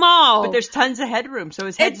so small. But there's tons of headroom, so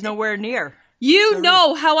his head's nowhere near. You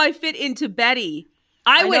know how I fit into Betty.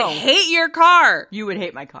 I would hate your car. You would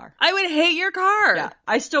hate my car. I would hate your car. Yeah.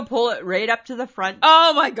 I still pull it right up to the front.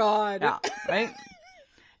 Oh my God. Yeah. Right?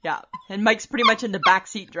 Yeah. And Mike's pretty much in the back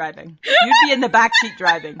seat driving. You'd be in the back seat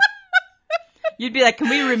driving. You'd be like, can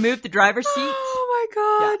we remove the driver's seat? Oh my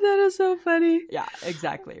God. Yeah. That is so funny. Yeah,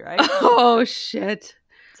 exactly. Right? Oh shit.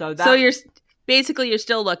 So you're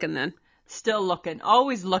still looking then? Still looking.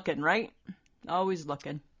 Always looking, right? Always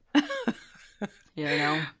looking. You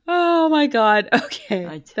know? Oh my God. Okay.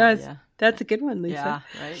 I tell you. That's a good one, Lisa.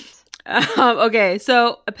 Yeah, right. Okay.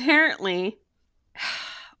 So apparently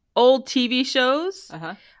old TV shows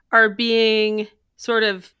are being sort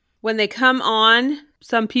of, when they come on,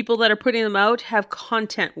 some people that are putting them out have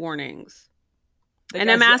content warnings.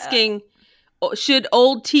 And I'm asking, should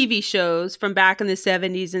old TV shows from back in the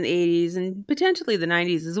 70s and 80s and potentially the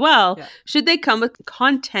 90s as well, should they come with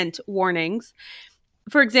content warnings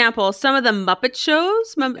for example, some of the Muppet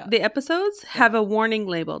shows, the episodes have a warning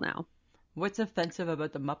label now. What's offensive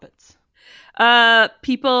about the Muppets?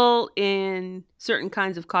 People in certain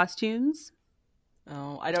kinds of costumes.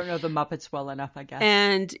 Oh, I don't know the Muppets well enough, I guess.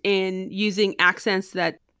 And in using accents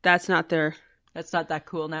that's not that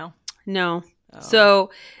cool now? No. Oh.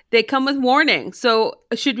 So they come with warning. So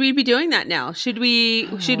should we be doing that now? Should we,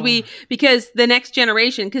 because the next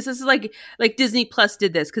generation, because this is like Disney Plus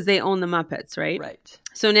did this because they own the Muppets, right? Right.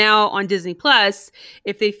 So now on Disney Plus,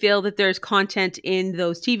 if they feel that there's content in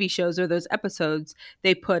those TV shows or those episodes,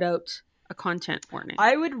 they put out a content warning.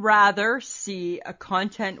 I would rather see a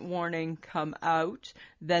content warning come out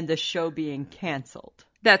than the show being canceled.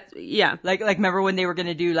 Yeah. Like remember when they were going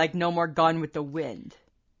to do like No More Gone with the Wind?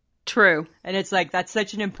 True. And it's like, that's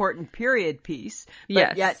such an important period piece.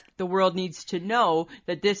 But yet the world needs to know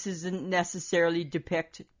that this isn't necessarily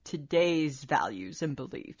depict today's values and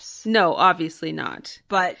beliefs. No, obviously not.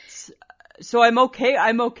 But, so I'm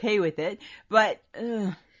okay with it. But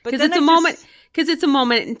because it's a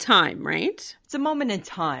moment in time, right? It's a moment in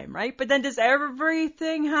time, right? But then does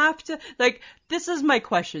everything have to, like, this is my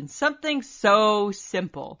question. Something so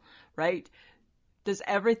simple, right? Does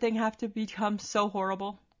everything have to become so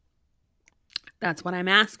horrible? That's what I'm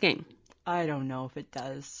asking. I don't know if it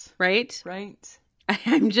does. Right? Right.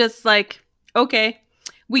 I'm just like, okay.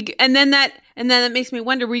 And then that makes me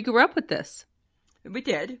wonder, we grew up with this. We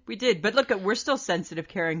did. But look, we're still sensitive,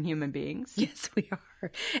 caring human beings. Yes, we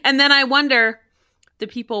are. And then I wonder, the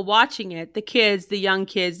people watching it, the kids, the young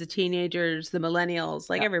kids, the teenagers, the millennials,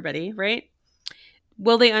 like everybody, right?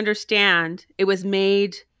 Will they understand it was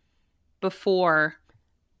made before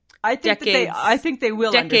I think they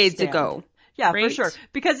will decades understand. Ago. Yeah, right? For sure.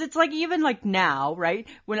 Because it's like, even like now, right?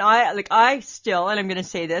 When I still, and I'm going to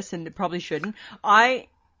say this and probably shouldn't, I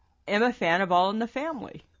am a fan of All in the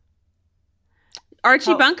Family.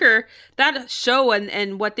 Archie Bunker, that show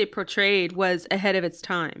and what they portrayed was ahead of its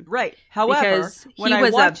time. Right. However, when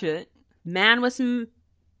I watch it, man with some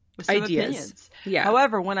ideas. Opinions. Yeah.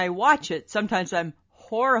 However, when I watch it, sometimes I'm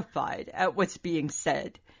horrified at what's being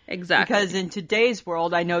said. Exactly. Because in today's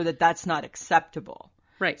world, I know that that's not acceptable.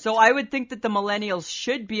 Right. So I would think that the millennials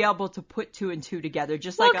should be able to put two and two together,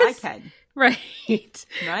 just like I can. Right.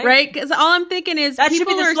 Right? Because all I'm thinking is... That should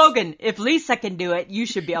be the slogan. If Lisa can do it, you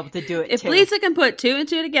should be able to do it, too. If Lisa can put two and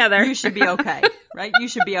two together... You should be okay. Right? You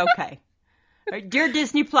should be okay. Right? Dear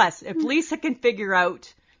Disney Plus, if Lisa can figure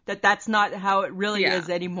out that that's not how it really is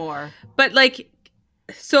anymore... But, like,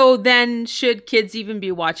 so then should kids even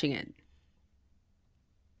be watching it?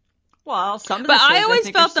 Well, some of the shows I always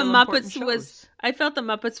felt the Muppets was... I felt the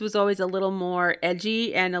Muppets was always a little more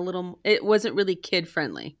edgy and it wasn't really kid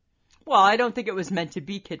friendly. Well, I don't think it was meant to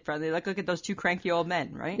be kid friendly. Like, look at those two cranky old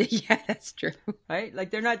men, right? Yeah, that's true. Right? Like,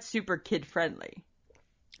 they're not super kid friendly.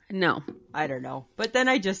 No. I don't know. But then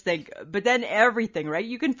I just think, everything, right?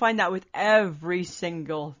 You can find that with every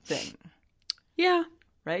single thing. Yeah.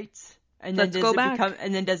 Right? And Let's go back.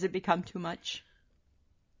 Does it become too much?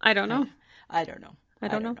 I don't know. I don't know. I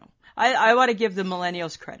don't know. I want to give the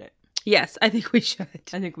millennials credit. Yes, I think we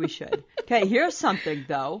should. Okay, here's something,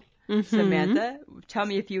 though. Mm-hmm. Samantha, tell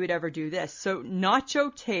me if you would ever do this. So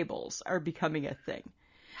nacho tables are becoming a thing.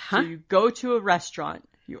 Huh? So you go to a restaurant,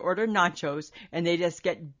 you order nachos, and they just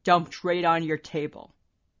get dumped right on your table.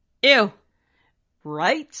 Ew.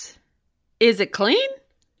 Right? Is it clean?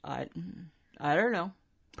 I don't know.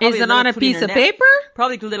 Probably is it on a piece of paper?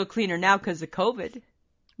 Probably a little cleaner now because of COVID.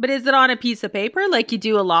 But is it on a piece of paper like you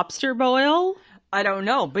do a lobster boil? I don't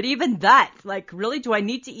know. But even that, like, really, do I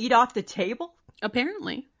need to eat off the table?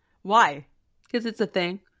 Apparently. Why? Because it's a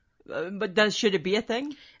thing. But should it be a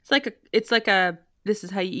thing? It's like a this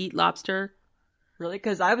is how you eat lobster. Really?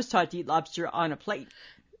 Because I was taught to eat lobster on a plate.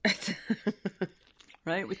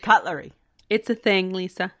 Right? With cutlery. It's a thing,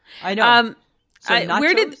 Lisa. I know.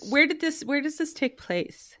 Where does this take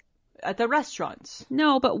place? At the restaurants.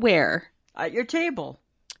 No, but where? At your table.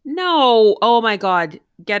 No. Oh my God.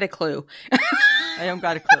 Get a clue. I don't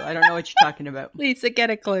got a clue. I don't know what you're talking about. Lisa,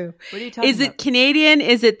 get a clue. What are you talking about? Is it Canadian?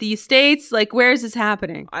 Is it the States? Like, where is this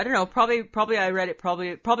happening? I don't know. Probably I read it.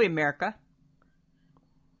 Probably America.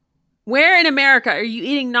 Where in America are you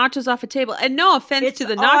eating nachos off a table? And no offense to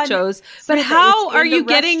the nachos, but how are you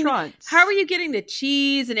getting the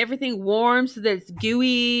cheese and everything warm so that it's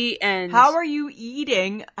gooey? And how are you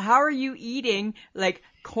eating like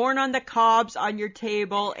corn on the cobs on your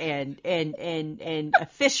table and a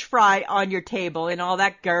fish fry on your table and all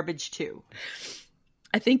that garbage too?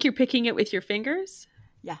 I think you're picking it with your fingers.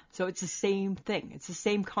 Yeah, so it's the same thing. It's the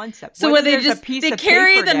same concept. So where they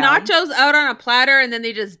carry the nachos out on a platter and then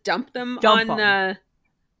they just dump them on.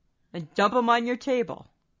 and dump them on your table.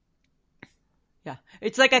 Yeah.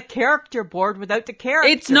 It's like a character board without the character.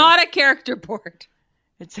 It's not a character board.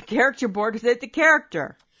 It's a character board without the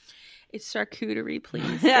character. It's charcuterie,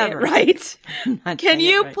 please. Say it right. Can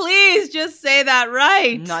you please just say that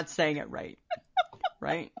right? I'm not saying it right.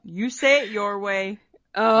 Right? You say it your way.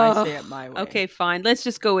 I say it my way. Okay, fine. Let's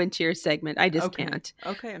just go into your segment. I just can't.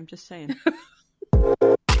 Okay, I'm just saying.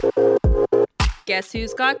 Guess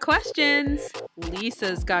who's got questions?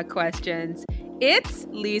 Lisa's got questions. It's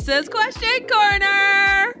Lisa's Question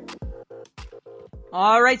Corner.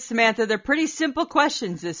 All right, Samantha, they're pretty simple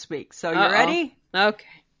questions this week. So you ready? Okay.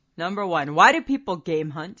 Number 1, why do people game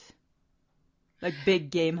hunt? Like big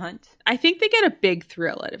game hunt? I think they get a big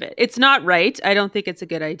thrill out of it. It's not right. I don't think it's a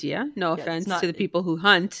good idea. No offense to the people who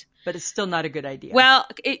hunt. But it's still not a good idea. Well,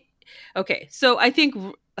 okay. So I think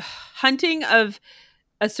hunting of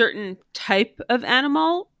a certain type of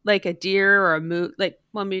animal, like a deer or a moose,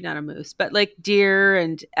 maybe not a moose, but like deer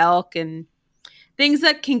and elk and things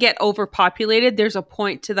that can get overpopulated, there's a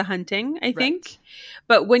point to the hunting, I think. Right.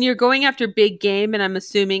 But when you're going after big game, and I'm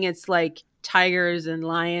assuming it's like tigers and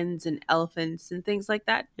lions and elephants and things like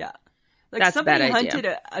that. Yeah. Like that's somebody hunted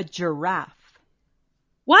a giraffe.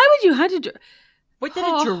 Why would you hunt a giraffe? What did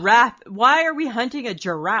a giraffe? Why are we hunting a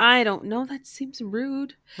giraffe? I don't know. That seems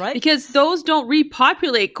rude. Right? Because those don't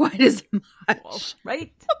repopulate quite as much. Well,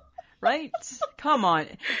 right? Right? Come on.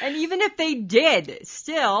 And even if they did,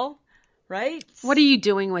 still, right? What are you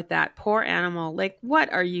doing with that poor animal? Like,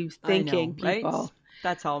 what are you thinking, I know, people? Right?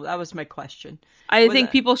 That's all. That was my question. I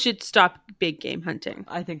think people should stop big game hunting.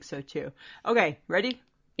 I think so too. Okay, ready?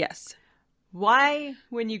 Yes. Why,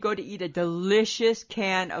 when you go to eat a delicious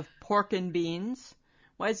can of pork and beans,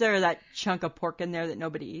 why is there that chunk of pork in there that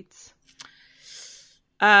nobody eats?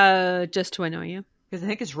 Just to annoy you. Because I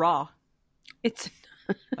think it's raw. I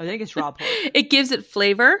think it's raw pork. It gives it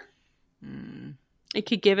flavor. It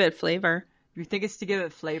could give it flavor. You think it's to give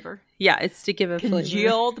it flavor? Yeah, it's to give it flavor.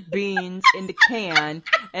 Congealed beans in the can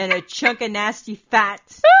and a chunk of nasty fat.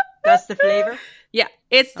 That's the flavor? Yeah,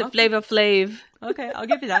 it's the flavor flav. Okay, I'll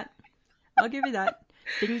give you that.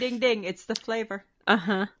 Ding, ding, ding. It's the flavor.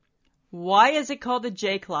 Uh-huh. Why is it called a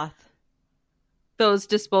J-cloth? Those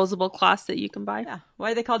disposable cloths that you can buy? Yeah.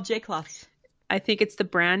 Why are they called J-cloths? I think it's the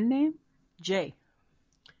brand name. J.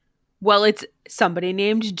 Well, it's somebody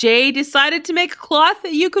named Jay decided to make a cloth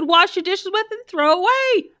that you could wash your dishes with and throw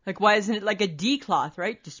away. Like, why isn't it like a D cloth,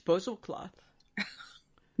 right? Disposable cloth.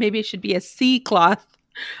 Maybe it should be a C cloth.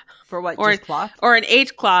 For what, or just cloth? Or an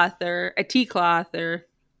H cloth or a T cloth or...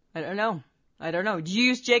 I don't know. Do you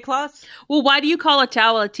use J cloths? Well, why do you call a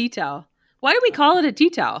towel a tea towel? Why do we call it a tea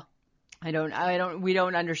towel? We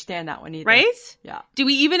don't understand that one either. Right? Yeah. Do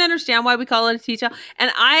we even understand why we call it a tea towel?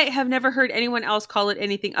 And I have never heard anyone else call it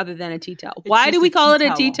anything other than a tea towel. Why do we call it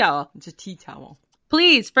a tea towel? It's a tea towel.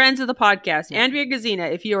 Please, friends of the podcast, Andrea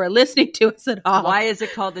Gazina, if you are listening to us at all. Why is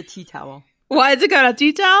it called a tea towel? Why is it called a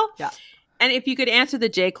tea towel? Yeah. And if you could answer the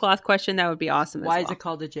J-cloth question, that would be awesome. Why is it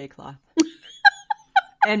called a J-cloth?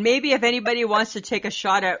 And maybe if anybody wants to take a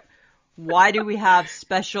shot at why do we have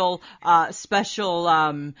special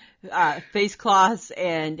face cloths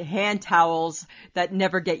and hand towels that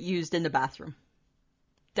never get used in the bathroom?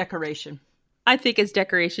 Decoration. I think it's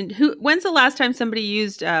decoration. When's the last time somebody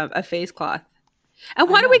used a face cloth? And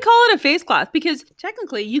why do we call it a face cloth? Because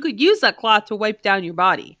technically you could use that cloth to wipe down your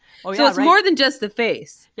body. Oh, so it's more than just the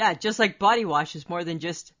face. Yeah, just like body wash is more than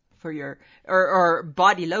just for your, or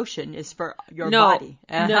body lotion is for your body.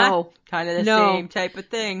 Uh-huh. No. Kind of the same type of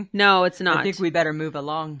thing. No, it's not. I think we better move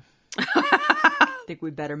along.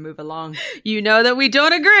 You know that we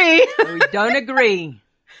don't agree. We don't agree.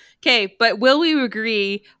 Okay, but will we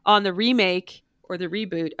agree on the remake or the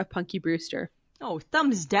reboot of Punky Brewster? Oh,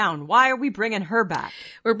 thumbs down. Why are we bringing her back?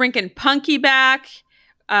 We're bringing Punky back.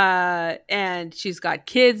 And she's got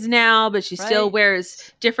kids now, but she still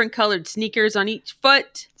wears different colored sneakers on each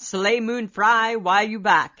foot. Soleil Moon Frye, why are you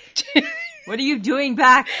back? What are you doing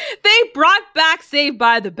back? They brought back Saved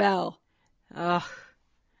by the Bell. Ugh.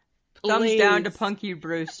 Thumbs down to Punky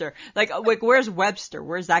Brewster. Like, where's Webster?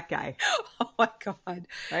 Where's that guy? Oh my God.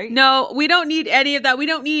 Right? No, we don't need any of that. We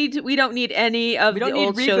don't need any of the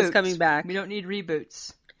old shows coming back. We don't need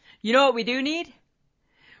reboots. You know what we do need?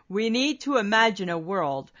 We need to imagine a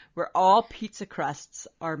world where all pizza crusts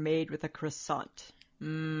are made with a croissant.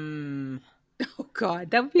 Oh,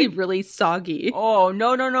 God. That would be really soggy. Oh,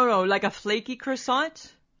 no. Like a flaky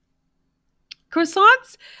croissant?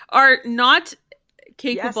 Croissants are not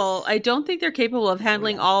capable. Yes. I don't think they're capable of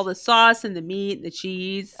handling all the sauce and the meat and the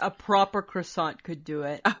cheese. A proper croissant could do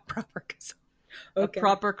it. A proper croissant. Okay. A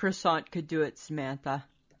proper croissant could do it, Samantha.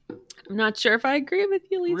 I'm not sure if I agree with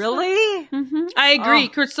you, Lisa. Really? Mm-hmm. I agree.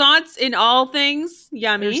 Croissants in all things,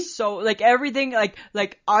 yummy. They're so, like, everything,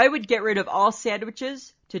 like I would get rid of all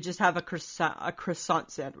sandwiches to just have a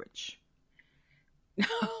croissant sandwich.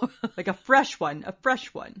 Like a fresh one.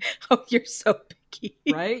 Oh, you're so picky.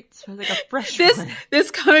 Right? So like a fresh one. This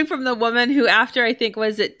coming from the woman who, after I think,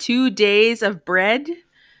 was it 2 days of bread?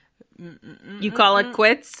 You call it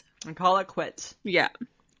quits? I call it quits. Yeah.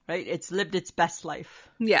 Right? It's lived its best life.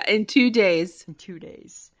 Yeah, in 2 days. In 2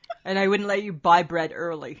 days. And I wouldn't let you buy bread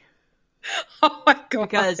early. Oh my God.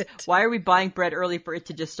 Because why are we buying bread early for it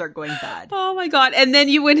to just start going bad? Oh my God. And then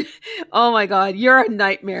you would, oh my God, you're a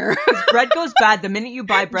nightmare. Bread goes bad the minute you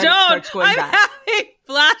buy bread. It starts going bad. I'm having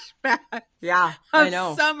flashbacks. Yeah, I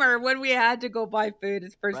know. Summer when we had to go buy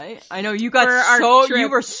food. Right? I know you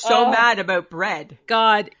were so mad about bread.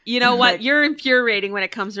 God, you know what? You're infuriating when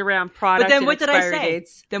it comes around product. But then what did I say?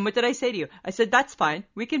 Dates. Then what did I say to you? I said, that's fine.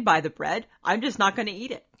 We can buy the bread. I'm just not going to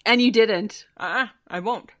eat it. And you didn't. I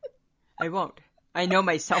won't. I know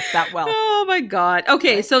myself that well. Oh my God.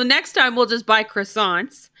 Okay, right? So next time we'll just buy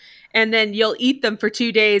croissants, and then you'll eat them for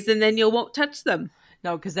 2 days, and then you won't touch them.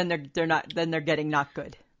 No, because then they're getting not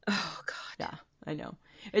good. Oh God. Yeah, I know.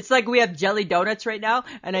 It's like we have jelly donuts right now,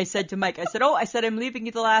 and I said to Mike, I said I'm leaving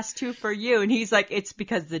you the last 2 for you, and he's like, it's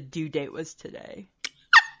because the due date was today.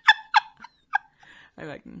 I'm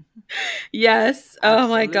like, yes. Absolutely. Oh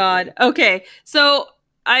my God. Okay, so.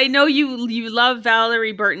 I know you love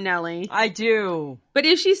Valerie Bertinelli. I do. But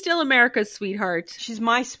is she still America's sweetheart? She's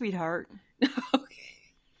my sweetheart. Okay.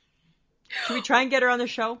 Should we try and get her on the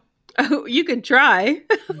show? Oh, you can try.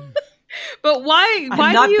 But why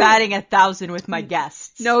I'm not batting 1,000 with my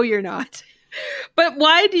guests. No, you're not. But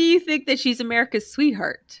why do you think that she's America's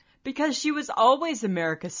sweetheart? Because she was always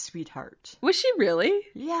America's sweetheart. Was she really?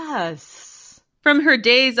 Yes. From her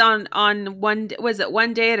days on one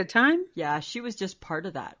day at a time? Yeah, she was just part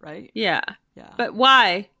of that, right? Yeah. Yeah. But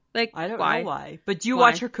why? Like, I don't know why. But do you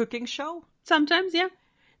watch her cooking show? Sometimes, yeah.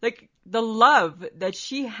 Like, the love that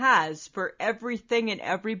she has for everything and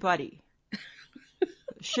everybody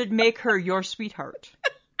should make her your sweetheart.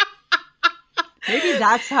 Maybe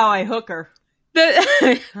that's how I hook her.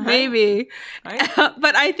 Maybe. Right? But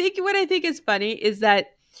what I think is funny is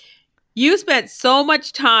that you spent so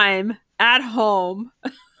much time at home,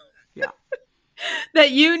 yeah,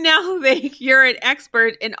 that you now think you're an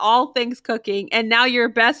expert in all things cooking, and now your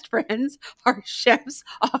best friends are chefs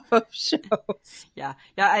off of shows. Yeah,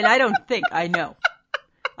 and I don't think I know.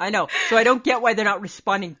 So I don't get why they're not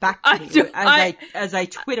responding back to me as I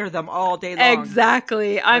Twitter them all day long.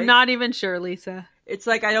 Exactly. Right? I'm not even sure, Lisa. It's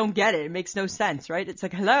like I don't get it. It makes no sense, right? It's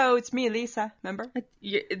like, hello, it's me, Lisa. Remember?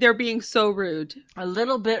 They're being so rude. A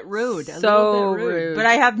little bit rude. So rude. But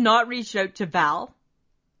I have not reached out to Val.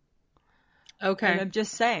 Okay. And I'm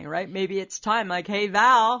just saying, right? Maybe it's time. Like, hey,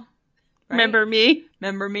 Val. Right? Remember me?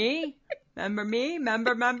 Remember me?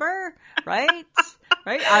 Remember? Right?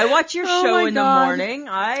 Right? I watch your show in the morning.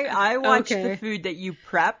 I watch the food that you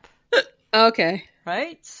prep. Okay.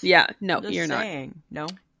 Right? Yeah. No, just you're saying.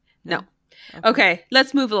 not. No. Okay,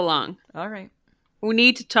 let's move along. All right. We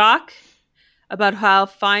need to talk about how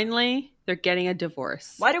finally they're getting a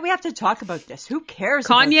divorce. Why do we have to talk about this? Who cares Kanye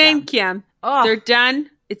about them? and Kim. Oh. They're done.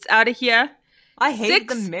 It's out of here. I hate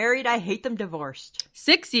them married. I hate them divorced.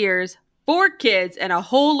 6 years, 4 kids, and a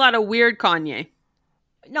whole lot of weird Kanye.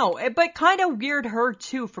 No, but kind of weird her,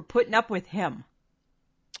 too, for putting up with him.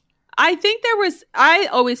 I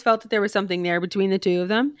always felt that there was something there between the two of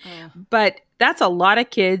them. But that's a lot of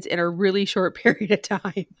kids in a really short period of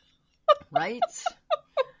time. Right?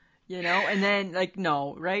 You know, and then, like,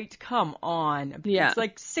 no, right? Come on. Yeah. It's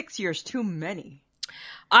like 6 years too many.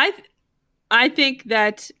 I think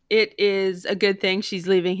that it is a good thing she's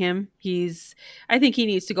leaving him. I think he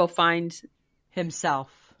needs to go find himself.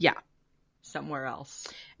 Yeah. Somewhere else.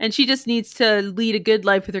 And she just needs to lead a good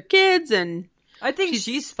life with her kids, and I think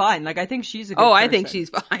she's fine. Like, I think she's a good person. I think she's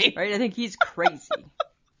fine. Right? I think he's crazy.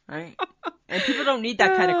 Right? And people don't need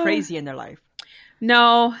that kind of crazy in their life.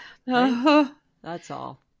 No. Right? That's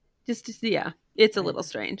all. Yeah. It's a little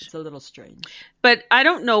strange. It's a little strange. But I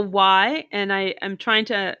don't know why, and I'm trying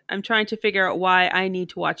to figure out why I need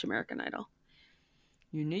to watch American Idol.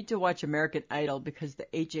 You need to watch American Idol because the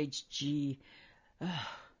HHG...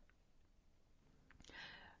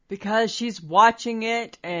 Because she's watching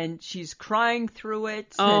it and she's crying through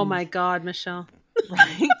it. Oh my God, Michelle.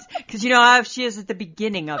 Right? Because you know how she is at the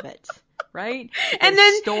beginning of it. Right? And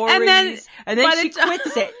then she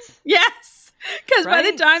quits it. Yes. Because by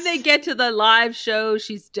the time they get to the live show,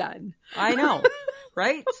 she's done. I know.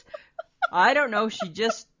 Right? I don't know.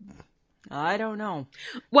 I don't know.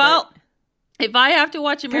 Well, If I have to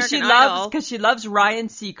watch American Idol, because she loves Ryan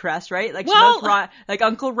Seacrest, right? Like she loves like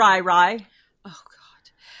Uncle Rai. Oh God.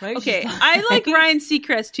 Right? Okay, I like Ryan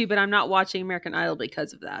Seacrest too, but I'm not watching American Idol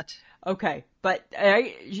because of that. Okay, but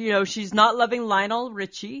she's not loving Lionel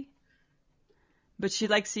Richie, but she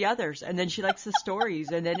likes the others, and then she likes the stories,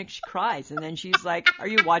 and then she cries, and then she's like, "Are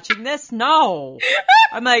you watching this?" No.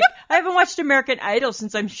 I'm like, I haven't watched American Idol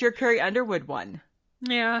since I'm sure Carrie Underwood won.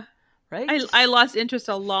 Yeah. Right? I lost interest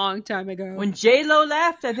a long time ago. When J-Lo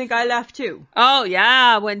left, I think I left too. Oh,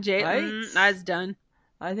 yeah. When Right? I was done.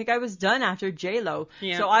 I think I was done after J-Lo.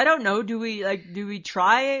 Yeah. So I don't know. Do we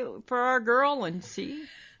try for our girl and see?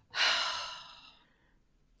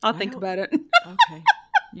 I'll think about it. Okay.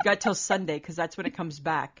 You got till Sunday because that's when it comes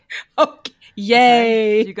back. Okay.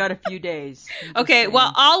 Yay. Okay? You got a few days. Okay.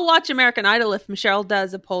 Well, I'll watch American Idol if Michelle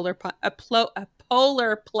does a polar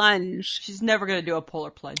plunge. She's never going to do a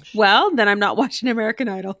polar plunge. Well, then I'm not watching American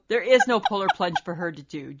Idol. There is no polar plunge for her to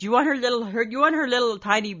do. Do you want her little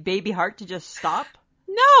tiny baby heart to just stop?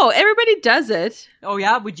 No, everybody does it. Oh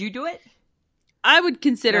yeah, would you do it? I would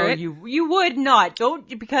consider it. You would not.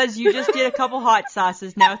 Don't, because you just did a couple hot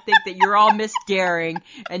sauces. Now think that you're all Miss Daring,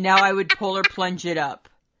 and now I would polar plunge it up.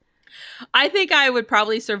 I think I would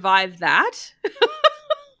probably survive that.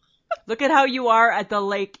 Look at how you are at the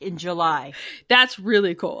lake in July. That's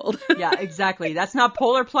really cold. Yeah, exactly. That's not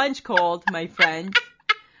polar plunge cold, my friend.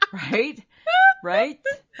 Right? Right?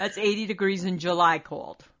 That's 80 degrees in July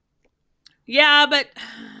cold. Yeah, but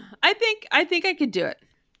I think I could do it.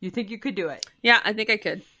 You think you could do it? Yeah, I think I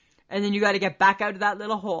could. And then you got to get back out of that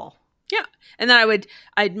little hole. Yeah. And then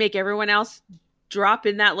I'd make everyone else drop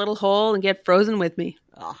in that little hole and get frozen with me.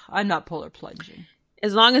 Oh, I'm not polar plunging.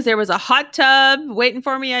 As long as there was a hot tub waiting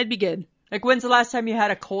for me, I'd be good. Like, when's the last time you had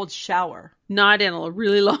a cold shower? Not in a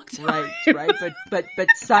really long time. Right. But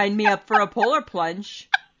sign me up for a polar plunge.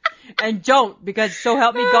 And don't, because so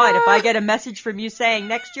help me God, if I get a message from you saying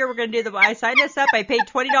next year we're going to do I signed us up, I paid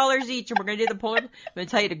 $20 each, and we're going to do the polar, I'm going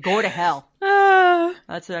to tell you to go to hell.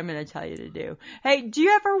 That's what I'm going to tell you to do. Hey, do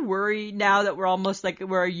you ever worry now that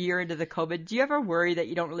we're a year into the COVID, do you ever worry that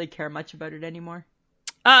you don't really care much about it anymore?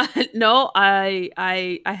 No,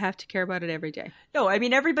 I have to care about it every day. No, I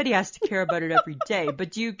mean, everybody has to care about it every day,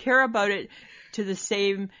 but do you care about it to the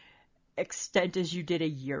same extent as you did a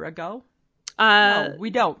year ago? No,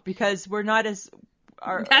 we don't, because we're not as.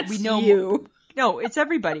 That's you. No, it's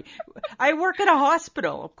everybody. I work at a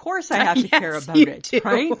hospital. Of course, I have to care about it, do.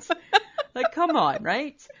 Right? Like, come on,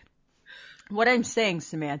 right? What I'm saying,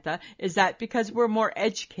 Samantha, is that because we're more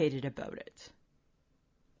educated about it.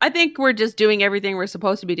 I think we're just doing everything we're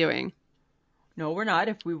supposed to be doing. No, we're not.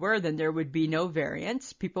 If we were, then there would be no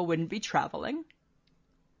variants. People wouldn't be traveling.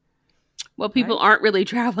 Well, people aren't really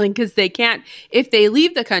traveling because they can't. If they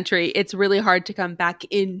leave the country, it's really hard to come back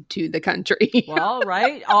into the country. Well,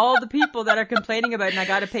 right. All the people that are complaining about, and I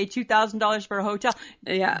got to pay $2,000 for a hotel.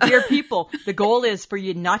 Yeah. Dear people, the goal is for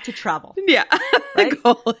you not to travel. Yeah. Right? The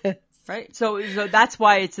goal is. Right. So that's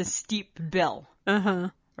why it's a steep bill. Uh-huh.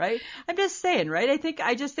 Right. I'm just saying, right.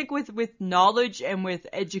 I just think with knowledge and with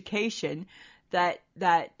education that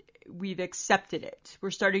we've accepted it.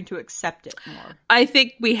 We're starting to accept it more. I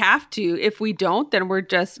think we have to. If we don't, then we're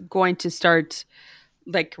just going to start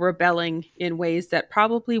like rebelling in ways that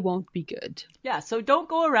probably won't be good. Yeah. So don't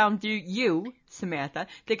go around you, Samantha,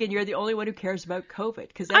 thinking you're the only one who cares about COVID.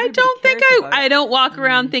 Because I don't walk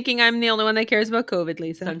around thinking I'm the only one that cares about COVID,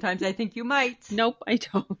 Lisa. Sometimes I think you might. Nope, I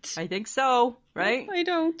don't. I think so. Right? Nope, I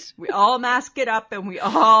don't. We all mask it up and we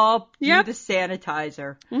all do Yep. the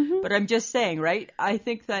sanitizer. Mm-hmm. But I'm just saying, right? I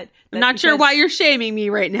think that I'm not sure why you're shaming me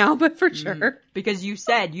right now, but for sure. Because you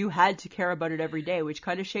said you had to care about it every day, which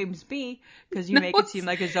kind of shames me because you make it seem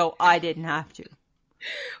like as though I didn't have to.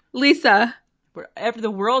 Lisa. The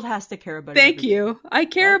world has to care about it. Thank you. I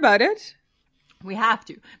care about it. We have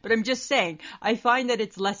to. But I'm just saying, I find that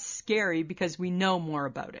it's less scary because we know more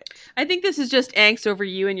about it. I think this is just angst over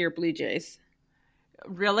you and your Blue Jays.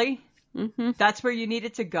 Really? Mm-hmm. That's where you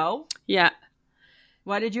needed to go? Yeah.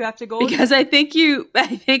 Why did you have to go? Because I think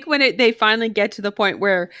when they finally get to the point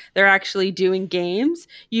where they're actually doing games,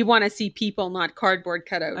 you want to see people, not cardboard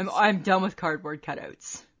cutouts. I'm done with cardboard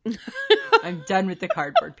cutouts. I'm done with the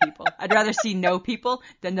cardboard people. I'd rather see no people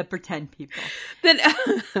than the pretend people. Then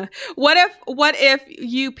what if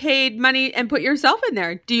you paid money and put yourself in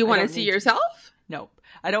there? Do you want to see yourself? No.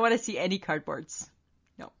 I don't want to see any cardboards.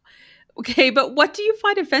 No. Okay, but what do you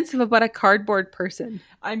find offensive about a cardboard person?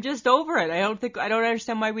 I'm just over it. I don't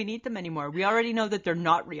understand why we need them anymore. We already know that they're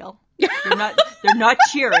not real. They're not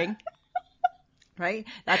cheering. Right?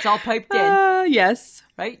 That's all piped in. Yes.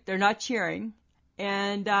 Right? They're not cheering.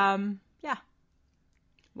 And, yeah.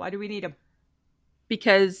 Why do we need them?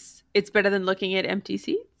 because it's better than looking at empty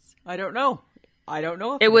seats? I don't know.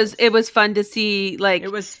 It was fun to see, like,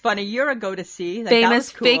 it was fun a year ago to see, like, famous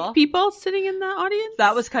cool. fake people sitting in the audience.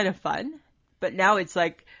 That was kind of fun, but now it's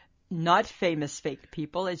like not famous fake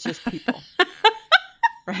people. It's just people.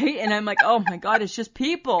 Right? And I'm like, oh my God, it's just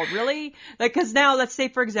people. Really? Like, because now, let's say,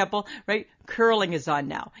 for example, right, curling is on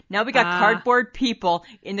now. Now we got cardboard people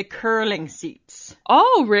in the curling seats.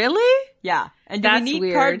 Oh, really? Yeah. And do we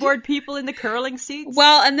need cardboard people in the curling seats?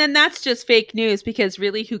 Well, and then that's just fake news, because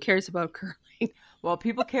really, who cares about curling? Well,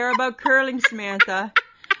 people care about curling, Samantha.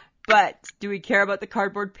 But do we care about the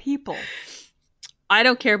cardboard people? I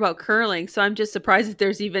don't care about curling, so I'm just surprised that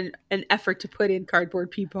there's even an effort to put in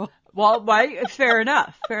cardboard people. Well, right, fair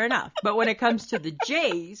enough. But when it comes to the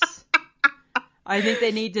Jays, I think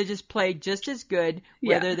they need to just play just as good,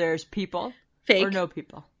 whether there's people fake or no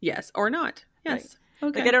people. Yes, or not. Yes. Right.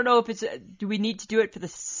 Okay. Like, I don't know if do we need to do it for the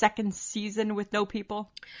second season with no people?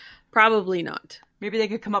 Probably not. Maybe they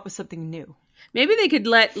could come up with something new. Maybe they could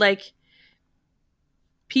let, like,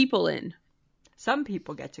 people in. Some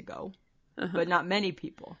people get to go, but not many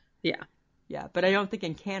people. Yeah. Yeah, but I don't think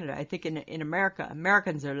in Canada. I think in America,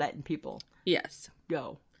 Americans are letting people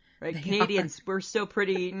go. Right? They Canadians, we're still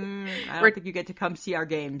pretty, I don't think you get to come see our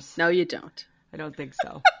games. No, you don't. I don't think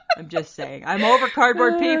so. I'm just saying. I'm over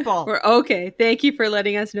cardboard people. Okay. Thank you for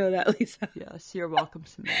letting us know that, Lisa. Yes, you're welcome,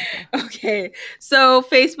 Samantha. Okay. So,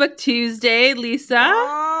 Facebook Tuesday, Lisa.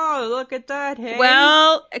 Oh, look at that. Hey.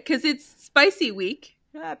 Well, because it's spicy week.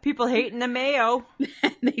 Yeah, people hating the mayo.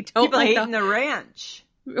 They don't people hating the ranch.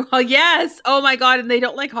 Well, yes. Oh my God. And they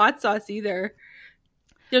don't like hot sauce either.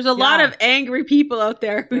 There's a lot of angry people out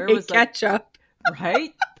there who hate ketchup.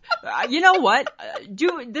 Right? You know what?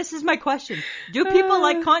 This is my question. Do people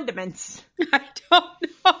like condiments? I don't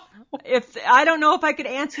know. I don't know if I could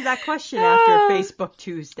answer that question after Facebook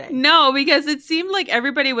Tuesday. No, because it seemed like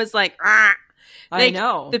everybody was like, ah. I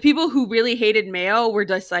know. The people who really hated mayo were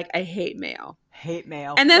just like, I hate mayo. Hate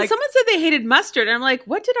mayo. And then someone said they hated mustard. And I'm like,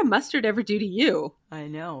 what did a mustard ever do to you? I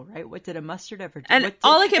know, right? What did a mustard ever do? And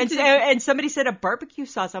and somebody said a barbecue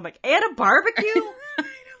sauce. I'm like, and a barbecue?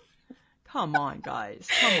 Come on, guys.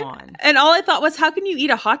 Come on. And all I thought was, how can you eat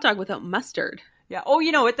a hot dog without mustard? Yeah. Oh,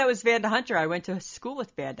 you know what? That was Vanda Hunter. I went to school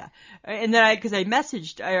with Vanda. And then because I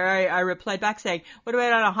messaged, I replied back saying, what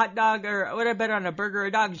about on a hot dog, or what about on a burger or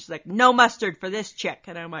a dog? And she's like, no mustard for this chick.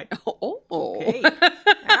 And I'm like, okay.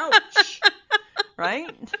 Ouch.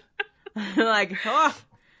 Right? Like,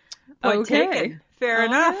 point taken. Fair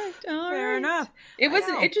enough. Fair enough. It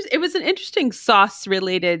was an interesting sauce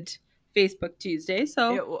related Facebook Tuesday.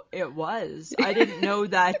 So it was. I didn't know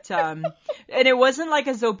that. And it wasn't like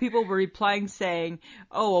as though people were replying saying,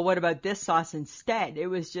 "Oh, well, what about this sauce instead?" It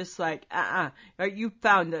was just like, you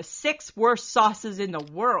found the 6 worst sauces in the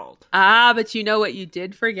world. But you know what you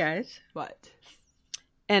did forget? What?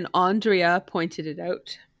 And Andrea pointed it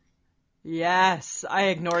out. Yes, I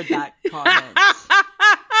ignored that comment.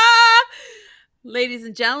 Ladies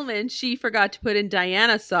and gentlemen, she forgot to put in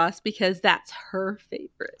Diana sauce because that's her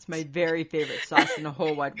favorite. It's my very favorite sauce in the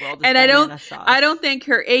whole wide world. And I don't think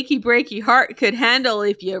her achy breaky heart could handle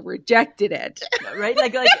if you rejected it. Right?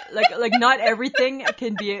 Like not everything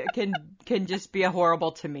can just be a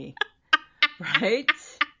horrible to me. Right?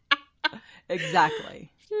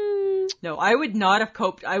 Exactly. No, I would not have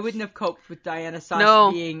coped. I wouldn't have coped with Diana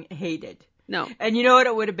sauce being hated. No. And you know what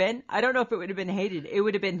it would have been? I don't know if it would have been hated. It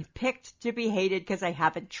would have been picked to be hated because I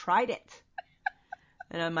haven't tried it.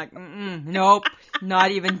 And I'm like, nope,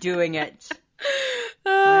 not even doing it.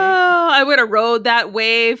 Oh, I would have rode that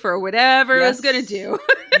wave for whatever I was going to do.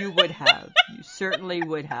 You would have. You certainly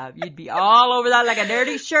would have. You'd be all over that like a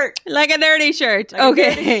dirty shirt. Like a dirty shirt.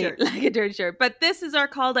 Like a dirty shirt. But this is our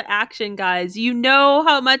call to action, guys. You know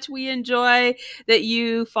how much we enjoy that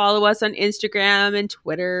you follow us on Instagram and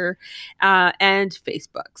Twitter and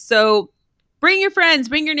Facebook. So bring your friends,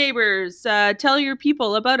 bring your neighbors, tell your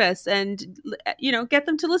people about us, and, get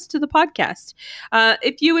them to listen to the podcast.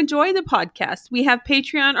 If you enjoy the podcast, we have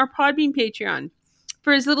Patreon or Podbean Patreon.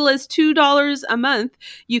 For as little as $2 a month,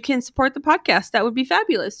 you can support the podcast. That would be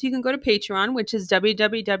fabulous. You can go to Patreon, which is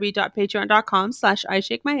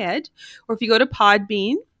www.patreon.com/IShakeMyHead. Or if you go to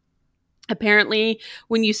Podbean, apparently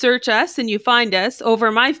when you search us and you find us,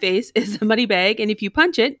 over my face is a money bag. And if you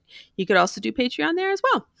punch it, you could also do Patreon there as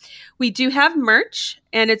well. We do have merch,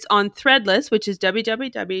 and it's on Threadless, which is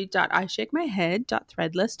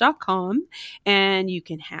www.ishakemyhead.threadless.com. And you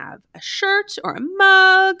can have a shirt or a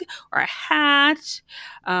mug or a hat.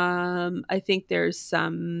 I think there's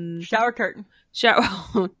some shower curtain.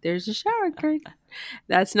 There's a shower curtain.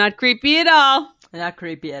 That's not creepy at all. Not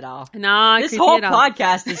creepy at all. This whole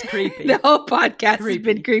podcast is creepy. The whole podcast has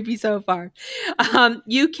been creepy so far.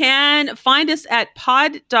 You can find us at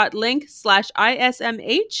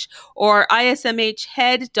pod.link/ISMH or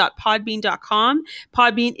ismhead.podbean.com.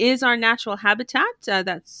 Podbean is our natural habitat.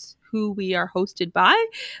 That's who we are hosted by.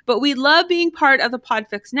 But we love being part of the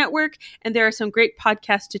Podfix network, and there are some great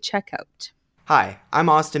podcasts to check out. Hi, I'm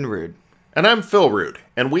Austin Rude. And I'm Phil Rude,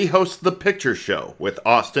 and we host The Picture Show with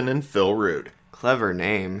Austin and Phil Rude. Clever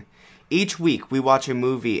name. Each week we watch a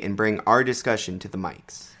movie and bring our discussion to the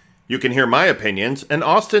mics. You can hear my opinions and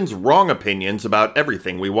Austin's wrong opinions about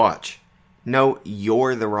everything we watch. No,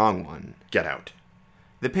 you're the wrong one. Get out.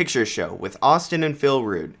 The Picture Show with Austin and Phil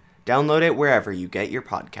Rude. Download it wherever you get your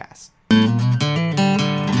podcasts.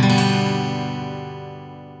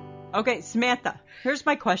 Okay, Samantha, here's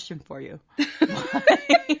my question for you.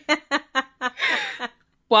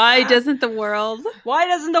 Why doesn't the world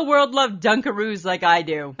love Dunkaroos like I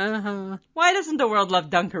do? Uh-huh. Why doesn't the world love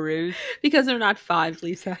Dunkaroos? Because they're not 5,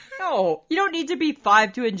 Lisa. No, you don't need to be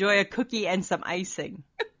 5 to enjoy a cookie and some icing.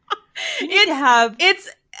 You need to have... It's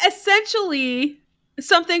essentially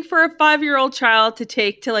something for a 5-year-old child to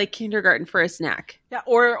take to like kindergarten for a snack. Yeah,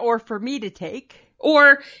 or for me to take.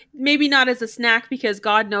 Or maybe not as a snack because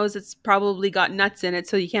God knows it's probably got nuts in it,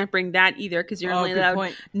 so you can't bring that either because you're only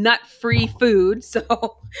allowed nut-free food.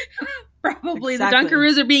 So probably the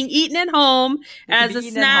Dunkaroos are being eaten at home as a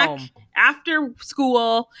snack after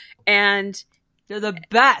school, and they're the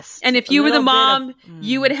best. And if you were the mom,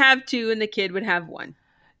 you would have 2 and the kid would have 1.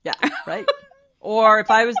 Yeah, right? Or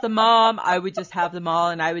if I was the mom, I would just have them all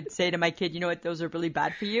and I would say to my kid, you know what, those are really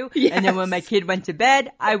bad for you. Yes. And then when my kid went to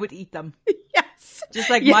bed, I would eat them. Yes. Just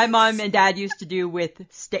like my mom and dad used to do with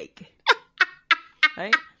steak.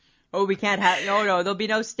 Right? Oh, we can't have, no, there'll be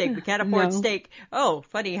no steak. We can't afford steak. Oh,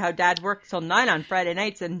 funny how dad worked till 9 on Friday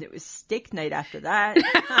nights and it was steak night after that.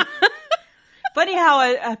 Funny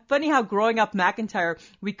how growing up McIntyre,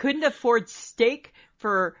 we couldn't afford steak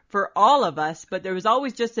for all of us, but there was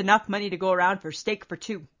always just enough money to go around for steak for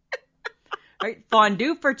 2. Right?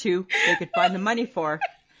 Fondue for 2, they could find the money for.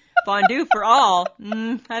 Fondue for all,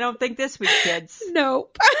 I don't think this week, kids.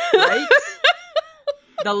 Nope. Right?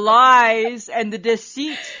 The lies and the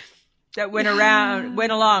deceit that went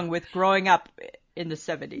along with growing up in the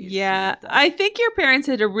 70s. Yeah, I think your parents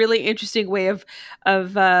had a really interesting way of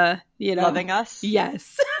loving us.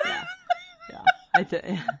 Yes. Yeah.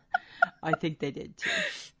 I think they did too.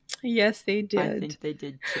 Yes, they did. I think they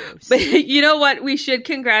did too. But you know what? We should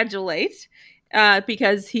congratulate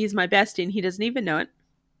because he's my bestie and he doesn't even know it.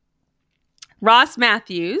 Ross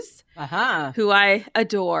Matthews, who I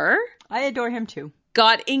adore. I adore him too.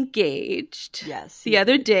 Got engaged. Yes. The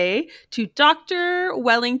other day to Dr.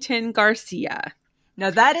 Wellington Garcia.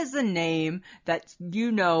 Now that is a name that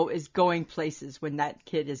is going places when that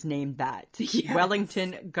kid is named that. Yes.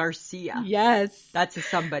 Wellington Garcia. Yes. That's a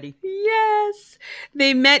somebody. Yes.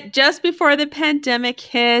 They met just before the pandemic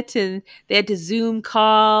hit and they had to Zoom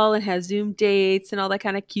call and have Zoom dates and all that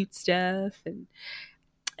kind of cute stuff. And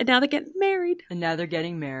now they're getting married.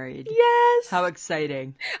 Yes. How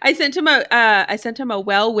exciting. I sent him a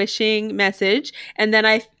well-wishing message and then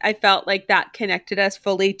I felt like that connected us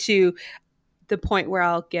fully to the point where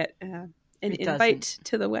I'll get an invite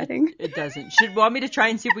to the wedding. It doesn't. Should want me to try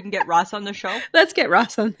and see if we can get Ross on the show? Let's get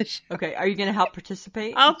Ross on the show. Okay. Are you going to help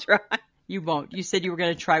participate? I'll try. You won't. You said you were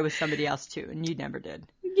going to try with somebody else too, and you never did.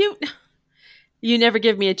 You never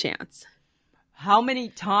give me a chance. How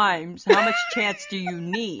much chance do you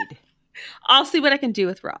need? I'll see what I can do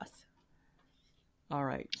with Ross. All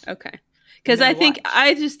right. Okay. Because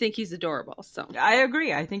I just think he's adorable. So I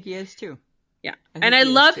agree. I think he is too. Yeah. And I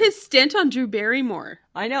love his stint on Drew Barrymore.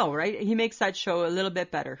 I know, right? He makes that show a little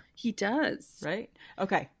bit better. He does. Right?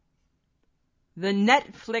 Okay. The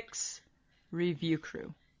Netflix review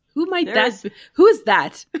crew. Who might that be? Who is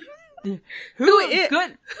that? Who is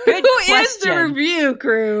good Who is the review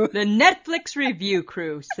crew? The Netflix review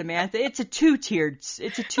crew, Samantha. It's a two-tiered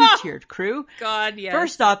crew. God, yes.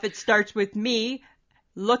 First off, it starts with me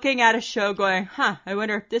looking at a show going, I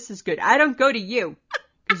wonder if this is good. I don't go to you.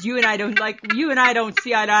 Because you and I don't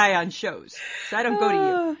see eye to eye on shows. So I don't go to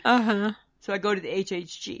you. Uh-huh. So I go to the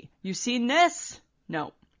HHG. You seen this?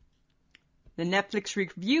 No. The Netflix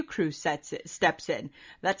review crew steps in.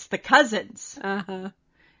 That's the cousins. Uh-huh.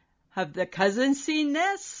 Have the cousins seen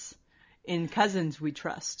this? In Cousins We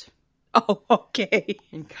Trust. Oh, okay.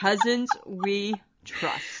 In Cousins We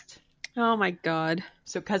Trust. Oh my God.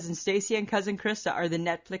 So Cousin Stacy and Cousin Krista are the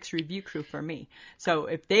Netflix review crew for me. So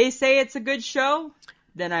if they say it's a good show,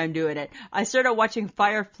 then I'm doing it. I started watching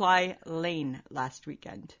Firefly Lane last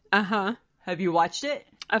weekend. Uh-huh. Have you watched it?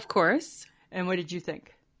 Of course. And what did you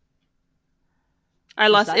think? I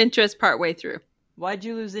lost interest partway through. Why'd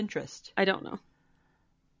you lose interest? I don't know.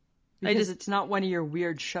 Because it's not one of your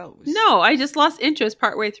weird shows. No, I just lost interest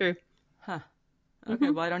partway through. Huh. Okay,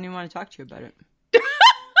 well, I don't even want to talk to you about it.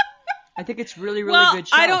 I think it's really good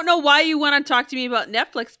show. I don't know why you want to talk to me about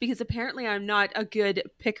Netflix, because apparently I'm not a good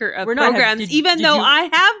picker of programs, though I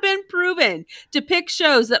have been proven to pick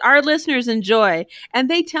shows that our listeners enjoy, and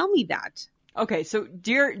they tell me that. Okay, so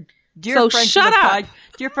dear friends of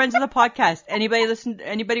the podcast,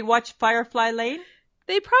 anybody watch Firefly Lane?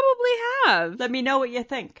 They probably have. Let me know what you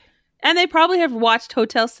think. And they probably have watched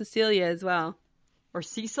Hotel Cecilia as well. Or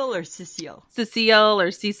Cecil or Cecile? Cecile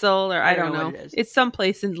or Cecil, or I don't know. What it is. It's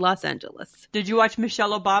someplace in Los Angeles. Did you watch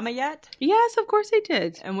Michelle Obama yet? Yes, of course I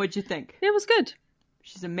did. And what'd you think? It was good.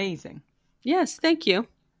 She's amazing. Yes, thank you.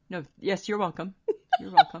 No, yes, you're welcome.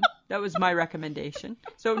 You're welcome. That was my recommendation.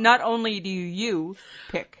 So not only do you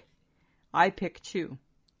pick, I pick too.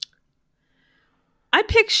 I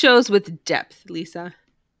pick shows with depth, Lisa.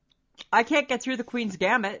 I can't get through the Queen's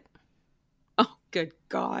Gambit. Oh, good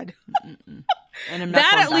God. And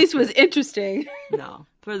that at least was interesting. No,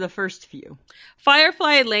 for the first few.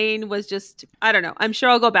 Firefly Lane was just, I don't know. I'm sure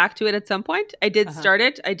I'll go back to it at some point. I did start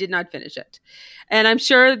it. I did not finish it. And I'm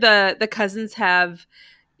sure the cousins have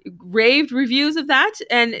raved reviews of that.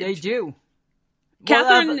 And they do.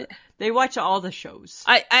 Catherine... they watch all the shows.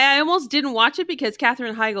 I almost didn't watch it because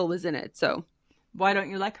Katherine Heigl was in it, so... Why don't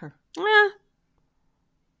you like her?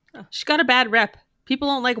 She's got a bad rep. People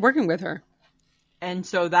don't like working with her. And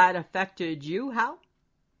so that affected you? How?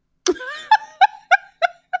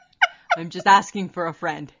 I'm just asking for a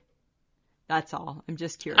friend. That's all. I'm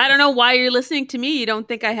just curious. I don't know why you're listening to me. You don't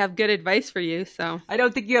think I have good advice for you, so. I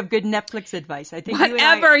don't think you have good Netflix advice. I think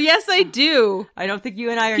Whatever. Yes, I do. I don't think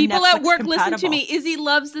you and I are People Netflix at work compatible. listen to me. Izzy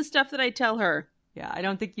loves the stuff that I tell her. Yeah, I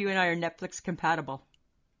don't think you and I are Netflix compatible.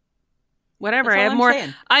 Whatever.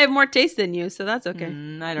 I have more taste than you, so that's okay.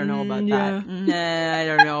 I don't know about that. Nah, I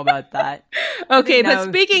don't know about that. Okay, but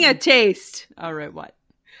speaking of taste. All right, what?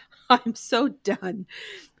 I'm so done.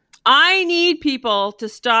 I need people to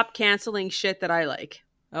stop canceling shit that I like.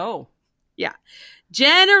 Oh. Yeah.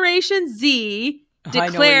 Generation Z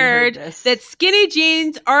declared that skinny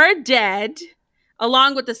jeans are dead,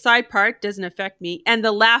 along with the side part, doesn't affect me, and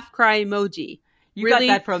the laugh cry emoji. You got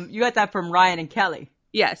that from Ryan and Kelly.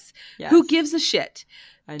 Yes. Who gives a shit?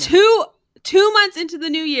 I know. Two months into the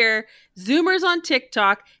new year, Zoomers on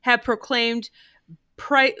TikTok have proclaimed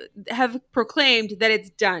that it's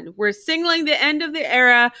done. We're signaling the end of the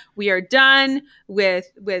era. We are done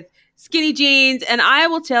with skinny jeans. And I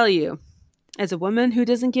will tell you, as a woman who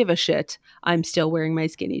doesn't give a shit, I'm still wearing my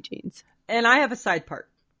skinny jeans. And I have a side part.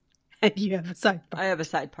 And you have a side part. I have a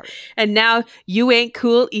side part. And now you ain't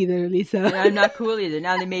cool either, Lisa. And I'm not cool either.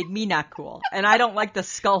 Now they made me not cool. And I don't like the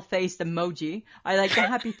skull-faced emoji. I like the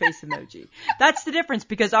happy face emoji. That's the difference,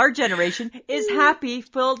 because our generation is happy,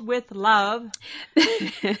 filled with love.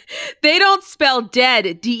 They don't spell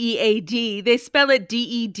dead, D-E-A-D. They spell it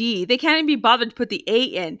D-E-D. They can't even be bothered to put the A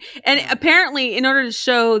in. And apparently, in order to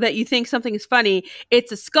show that you think something is funny,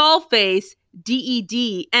 it's a skull face,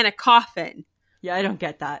 D-E-D, and a coffin. Yeah, I don't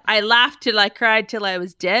get that. I laughed till I cried till I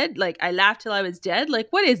was dead. Like, I laughed till I was dead. Like,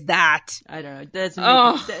 what is that? I don't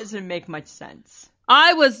know. It doesn't make much sense.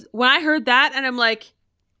 When I heard that, and I'm like,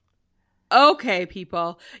 okay,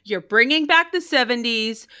 people, you're bringing back the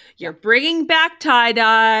 70s. You're bringing back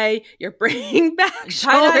tie-dye. You're bringing back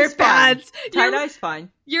shoulder pads. Tie-dye's fine.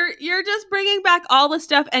 You're just bringing back all the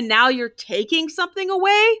stuff, and now you're taking something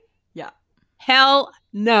away? Yeah. Hell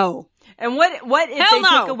no. And what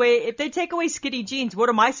if they take away skinny jeans, what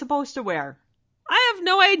am I supposed to wear? I have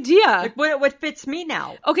no idea. Like what fits me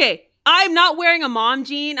now? Okay, I'm not wearing a mom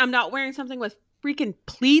jean. I'm not wearing something with freaking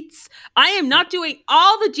pleats. I am not doing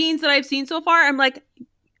all the jeans that I've seen so far. I'm like,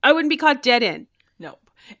 I wouldn't be caught dead in. No.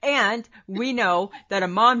 And we know that a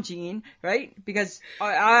mom jean, right? Because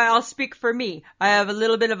I'll speak for me. I have a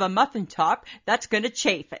little bit of a muffin top. That's going to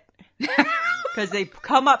chafe it. Because they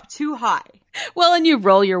come up too high. Well, and you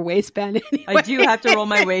roll your waistband anyway. I do have to roll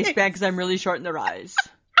my waistband because I'm really short in the rise.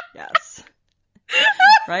 Yes.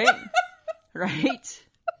 Right? Right?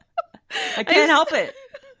 I can't help it.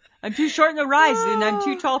 I'm too short in the rise and I'm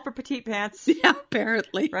too tall for petite pants. Yeah,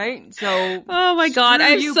 apparently. Right? So. Oh my God. I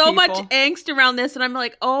have so much angst around this, and I'm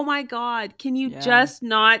like, oh my God, can you just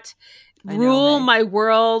not rule my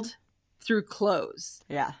world through clothes?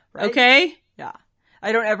 Yeah. Right? Okay? Yeah.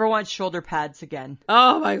 I don't ever want shoulder pads again.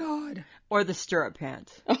 Oh my God. Or the stirrup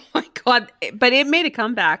pant. Oh my God. But it made a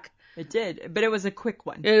comeback. It did. But it was a quick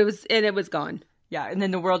one. It was gone. Yeah. And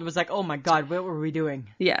then the world was like, oh my God, what were we doing?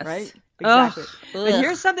 Yes. Right? exactly. But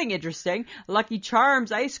here's something interesting. Lucky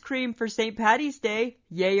Charms ice cream for St. Patty's Day.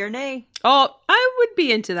 Yay or nay? Oh, I would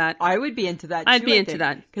be into that. I would be into that, too. I'd be into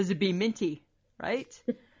that. Because it'd be minty, right?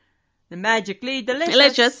 The magically delicious.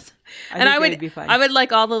 Delicious. I would be fun. I would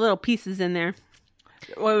like all the little pieces in there.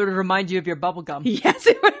 Well, it would remind you of your bubble gum. Yes,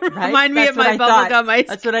 it would remind me of my bubble gum ice cream.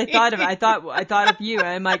 That's what I thought of. I thought of you. And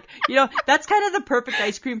I'm like, that's kind of the perfect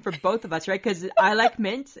ice cream for both of us, right? Because I like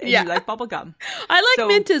mint and you like bubble gum. I like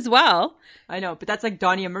mint as well. I know, but that's like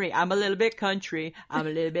Donnie and Marie. I'm a little bit country. I'm a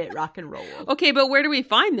little bit rock and roll. Okay, but where do we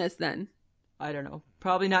find this then? I don't know.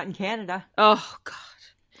 Probably not in Canada. Oh, God.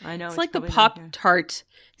 I know. It's like the Pop-Tart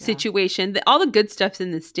situation. All the good stuff's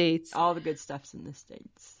in the States. All the good stuff's in the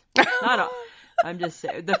States. Not all. I'm just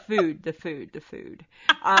saying. The food.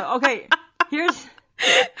 Okay, here's...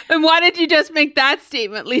 And why did you just make that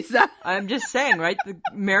statement, Lisa? I'm just saying, right?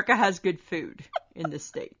 America has good food in the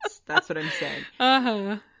States. That's what I'm saying.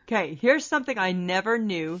 Uh-huh. Okay, here's something I never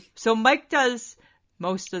knew. So Mike does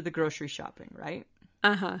most of the grocery shopping, right?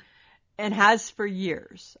 Uh-huh. And has for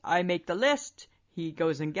years. I make the list. He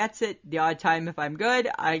goes and gets it. The odd time, if I'm good,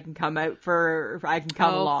 I can come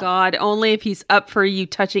along. Oh, God. Only if he's up for you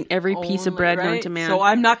touching every piece of bread known to man. So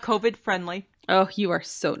I'm not COVID friendly. Oh, you are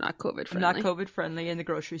so not COVID friendly. I'm not COVID friendly in the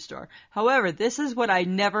grocery store. However, this is what I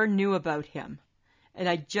never knew about him. And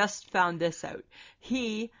I just found this out.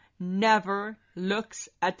 He never looks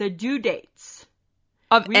at the due dates.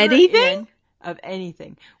 Of anything? Of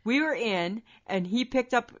anything. We were in, and he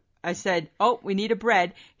picked up... I said, oh, we need a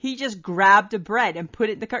bread. He just grabbed a bread and put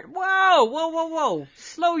it in the cart. Whoa.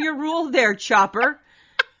 Slow your roll there, Chopper.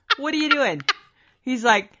 What are you doing? He's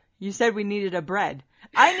like, you said we needed a bread.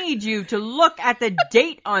 I need you to look at the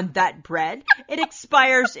date on that bread. It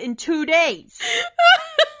expires in 2 days.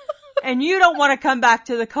 And you don't want to come back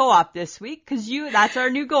to the co-op this week because that's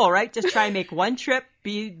our new goal, right? Just try and make one trip,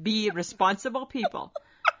 be responsible people.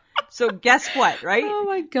 So guess what, right? Oh,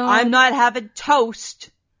 my God. I'm not having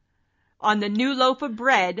toast on the new loaf of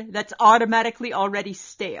bread that's automatically already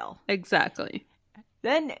stale. Exactly.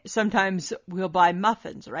 Then sometimes we'll buy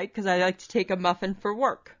muffins, right? Because I like to take a muffin for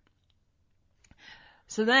work.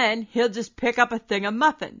 So then he'll just pick up a thing of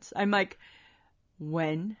muffins. I'm like,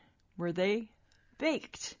 when were they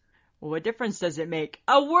baked? Well, what difference does it make?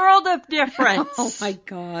 A world of difference. Oh, my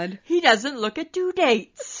God. He doesn't look at due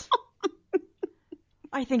dates.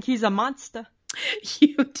 I think he's a monster.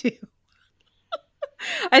 You do.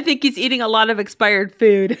 I think he's eating a lot of expired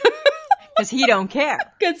food. Because he don't care.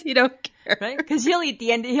 Right? Because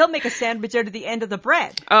he'll make a sandwich out of the end of the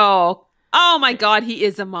bread. Oh my God, he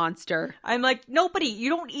is a monster. I'm like, you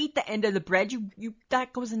don't eat the end of the bread. You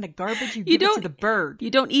that goes in the garbage. You give it to the bird. You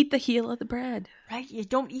don't eat the heel of the bread. Right? You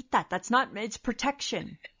don't eat that. It's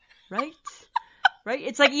protection. Right? Right?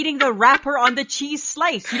 It's like eating the wrapper on the cheese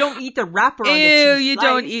slice. You don't eat the wrapper on the cheese slice. You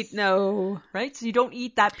don't eat, no. Right? So you don't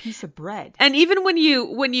eat that piece of bread. And even when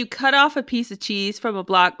you cut off a piece of cheese from a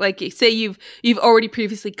block, like say you've already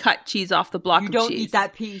previously cut cheese off the block of cheese. You don't eat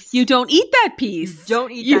that piece. You don't eat that piece. You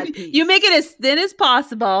don't eat that piece. You make it as thin as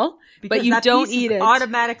possible, but you don't eat it.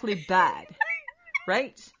 Automatically bad.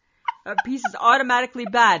 Right? That piece is automatically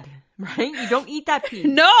bad. Right? You don't eat that piece.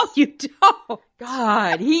 No, you don't.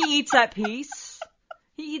 God, he eats that piece.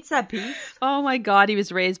 He eats that piece. Oh my God, he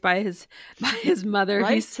was raised by his mother.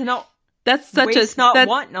 Right? That's such waste not,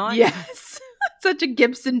 want not. Yes. Such a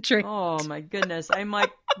Gibson trick. Oh my goodness. I'm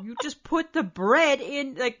like, you just put the bread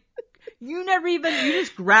in, like, you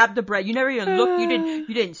just grabbed the bread. You never even looked.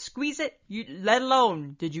 You didn't squeeze it. Let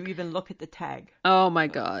alone, did you even look at the tag? Oh my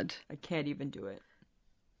God. I can't even do it.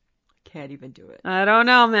 I don't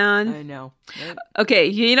know, man. I know. Right? Okay,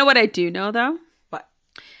 you know what I do know, though? What?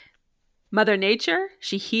 Mother Nature,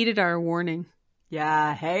 she heeded our warning.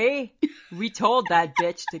 Yeah, hey? We told that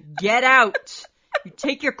bitch to get out. You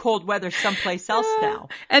take your cold weather someplace else now.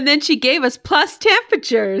 And then she gave us plus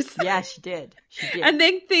temperatures. Yeah, she did. And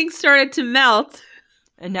then things started to melt.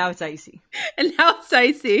 And now it's icy. And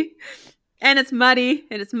it's muddy,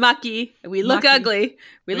 and it's mucky, and we look ugly.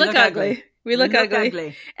 We look ugly. We look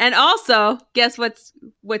ugly. And also, guess what's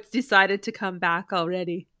decided to come back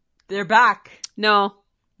already? They're back. No.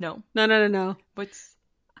 What's?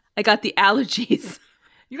 I got the allergies.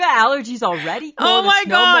 You got allergies already? Oh my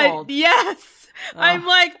God. Mold. Yes. Oh. I'm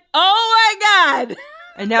like, oh my God.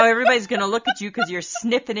 And now everybody's going to look at you because you're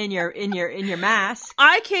sniffing in your mask.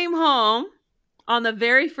 I came home on the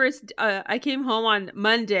very first, I came home on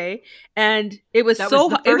Monday, and it was so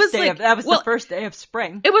hot. That was the first day of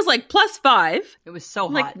spring. It was like +5. It was so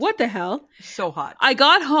hot. Like, what the hell? So hot. I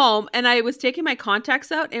got home, and I was taking my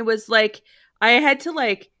contacts out, and it was like, I had to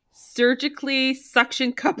like surgically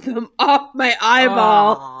suction cup them off my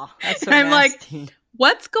eyeball. Oh, that's so and I'm nasty. like,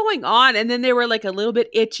 what's going on? And then they were like a little bit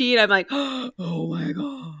itchy, and I'm like, oh my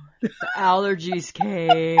God. The allergies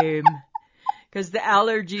came. Because the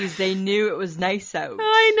allergies, they knew it was nice out.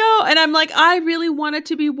 I know. And I'm like, I really want it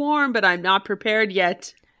to be warm, but I'm not prepared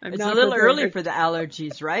yet. It's a little early for the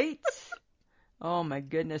allergies, right? Oh my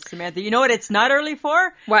goodness, Samantha. You know what it's not early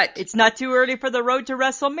for? What? It's not too early for the road to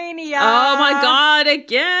WrestleMania. Oh my God,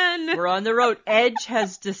 again. We're on the road. Edge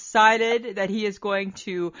has decided that he is going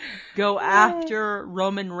to go after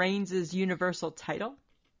Roman Reigns' Universal title.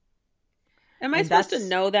 Am I supposed to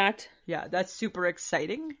know that? Yeah, that's super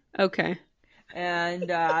exciting. Okay. And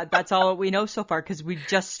that's all we know so far because we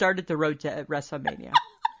just started the road to WrestleMania.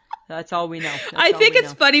 That's all we know. I think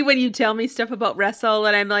it's funny when you tell me stuff about Wrestle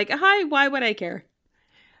and I'm like, hi, why would I care?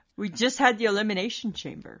 We just had the Elimination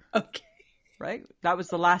Chamber. Okay. Right? That was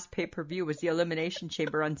the last pay-per-view, was the Elimination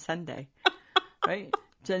Chamber on Sunday. Right?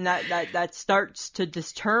 And that starts to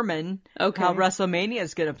determine how WrestleMania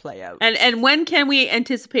is going to play out. And when can we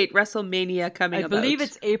anticipate WrestleMania coming about? I believe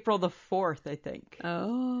it's April the 4th, I think.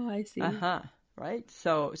 Oh, I see. Uh-huh. Right?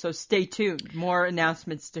 So stay tuned. More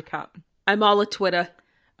announcements to come. I'm all a Twitter.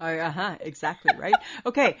 Exactly, right?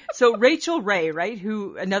 Okay, so Rachel Ray, right,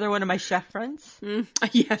 who, another one of my chef friends.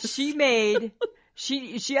 Yes.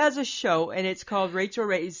 She has a show, and it's called Rachel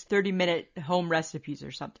Ray's 30-minute home recipes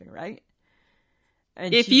or something, right?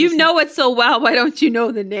 And if you know it so well, why don't you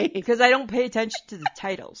know the name? Because I don't pay attention to the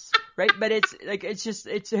titles, right? But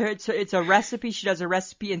it's a recipe. She does a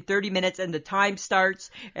recipe in 30 minutes, and the time starts,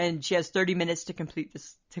 and she has 30 minutes to complete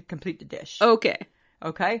the dish.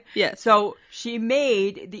 Okay? Yes. So she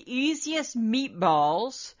made the easiest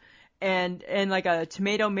meatballs and like a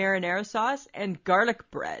tomato marinara sauce and garlic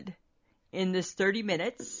bread in this 30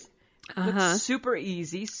 minutes. Looks super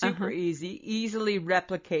easy, easily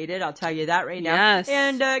replicated. I'll tell you that right now. Yes.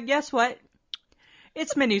 And guess what?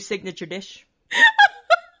 It's my new signature dish.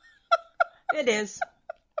 It is.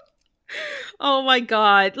 Oh my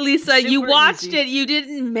God. Lisa, Super you watched easy. it. You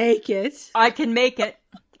didn't make it. I can make it.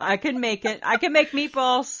 I can make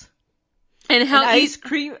meatballs. And how ice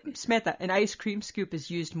cream, Samantha, an ice cream scoop is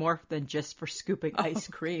used more than just for scooping ice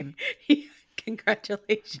cream.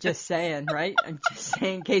 Congratulations. Just saying, right? I'm just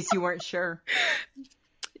saying in case you weren't sure.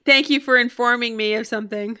 Thank you for informing me of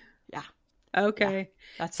something. Yeah. Okay.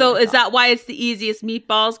 Yeah, so is that why it's the easiest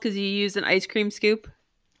meatballs? Because you use an ice cream scoop?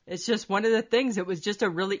 It's just one of the things. It was just a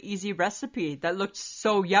really easy recipe that looked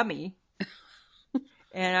so yummy.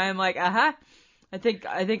 And I'm like, I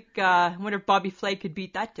wonder if Bobby Flay could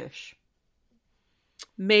beat that dish.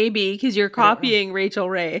 Maybe, because you're copying Rachel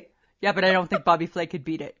Ray. Yeah, but I don't think Bobby Flay could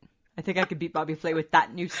beat it. I think I could beat Bobby Flay with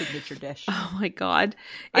that new signature dish. Oh my God.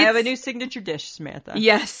 I have a new signature dish, Samantha.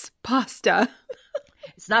 Yes, pasta.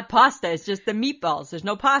 It's not pasta, it's just the meatballs. There's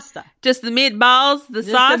no pasta. Just the meatballs, the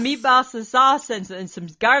sauce? Just the meatballs, the sauce, and some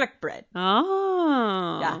garlic bread.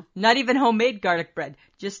 Oh. Yeah, not even homemade garlic bread,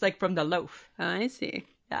 just like from the loaf. I see.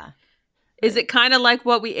 Yeah. Is it kind of like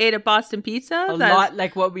what we ate at Boston Pizza? A lot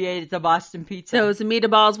like what we ate at the Boston Pizza. Those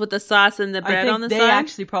meatballs with the sauce and the bread on the side? They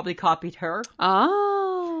actually probably copied her.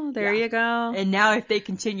 Oh, there you go. And now if they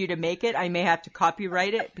continue to make it, I may have to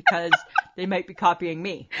copyright it because they might be copying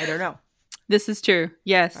me. I don't know. This is true.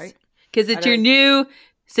 Yes. Because it's your new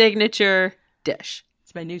signature dish.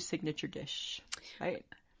 It's my new signature dish. Right?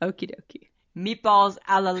 Okie dokie. Meatballs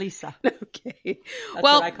a la Lisa. Okay. That's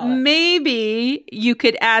well, what I call it. Maybe you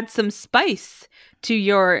could add some spice to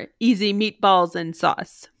your easy meatballs and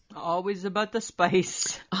sauce. Always about the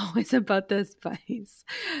spice. Always about the spice.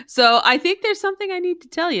 So I think there's something I need to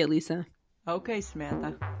tell you, Lisa. Okay,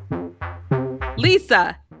 Samantha.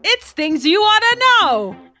 Lisa, it's things you ought to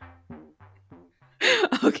know.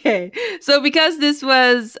 Okay, so because this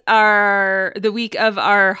was the week of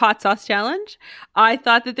our hot sauce challenge, I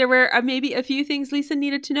thought that there were maybe a few things Lisa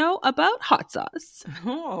needed to know about hot sauce.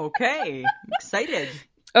 Oh, okay. I'm excited.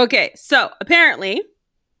 Okay, so apparently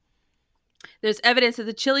there's evidence that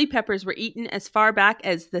the chili peppers were eaten as far back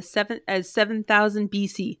as 7,000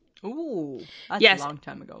 BC. Ooh, that's a long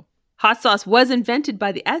time ago. Hot sauce was invented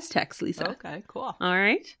by the Aztecs, Lisa. Okay, cool. All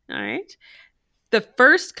right. The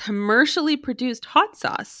first commercially produced hot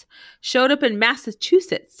sauce showed up in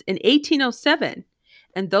Massachusetts in 1807,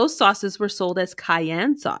 and those sauces were sold as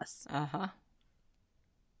cayenne sauce. Uh-huh.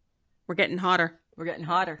 We're getting hotter.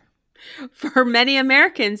 For many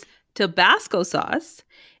Americans, Tabasco sauce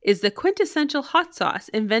is the quintessential hot sauce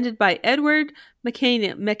invented by Edward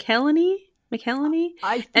McElhenney.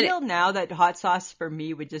 I feel now that hot sauce for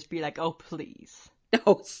me would just be like, oh, please.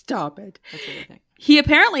 Oh, stop it. That's what I think. He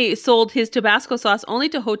apparently sold his Tabasco sauce only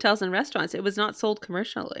to hotels and restaurants. It was not sold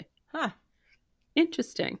commercially. Huh.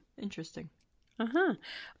 Interesting. Uh-huh.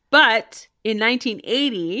 But in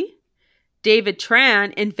 1980, David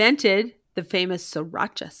Tran invented the famous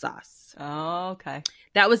sriracha sauce. Oh, okay.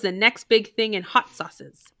 That was the next big thing in hot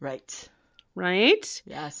sauces. Right. Right?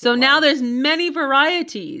 Yes. So now there's many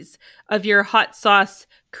varieties of your hot sauce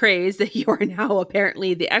craze that you are now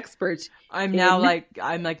apparently the expert. I'm now like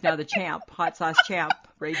the champ, hot sauce champ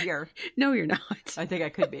right here. No, you're not. I think I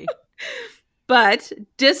could be. But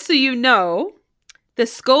just so you know, the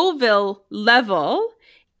Scoville level,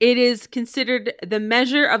 it is considered the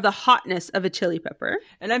measure of the hotness of a chili pepper.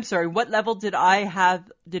 And I'm sorry, what level did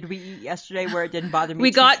we eat yesterday where it didn't bother me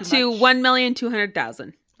We got too to much?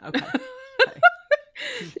 1,200,000.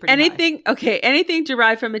 Okay. Anything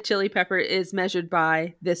derived from a chili pepper is measured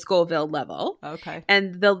by the Scoville level. Okay.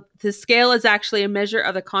 And the scale is actually a measure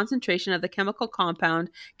of the concentration of the chemical compound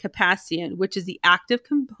capsaicin, which is the active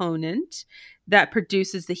component that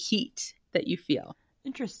produces the heat that you feel.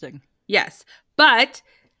 Interesting. Yes. But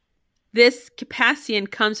this capsaicin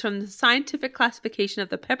comes from the scientific classification of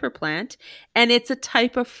the pepper plant, and it's a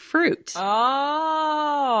type of fruit.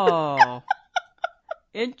 Oh.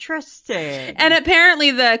 Interesting. And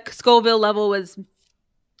apparently the Scoville level was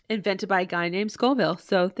invented by a guy named Scoville.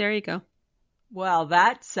 So there you go. Well,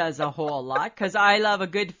 that says a whole lot because I love a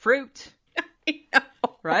good fruit. I know.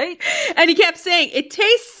 Right? And he kept saying, it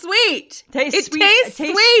tastes sweet. It tastes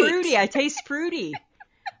sweet. fruity. I taste fruity.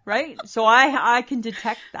 Right? So I can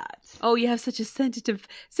detect that. Oh, you have such a sensitive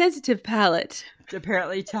palate.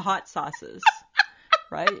 Apparently to hot sauces.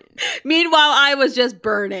 Right? Meanwhile, I was just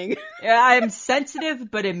burning. Yeah, I'm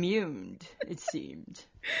sensitive but immune, it seemed.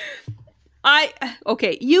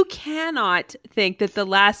 Okay, you cannot think that the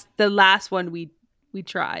last one we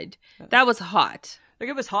tried, that was hot. Like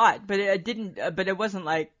it was hot, but it wasn't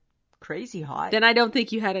like crazy hot. Then I don't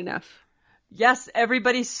think you had enough. Yes,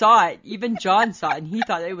 everybody saw it. Even John saw it and he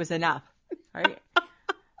thought it was enough. Right?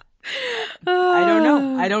 I don't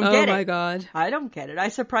know. I don't get it. Oh my God. I don't get it. I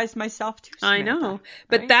surprised myself too. Samantha, I know.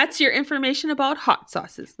 But right? That's your information about hot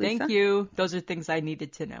sauces, Lisa. Thank you. Those are things I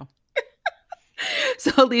needed to know.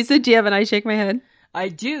 So, Lisa, do you have an I shake my head? I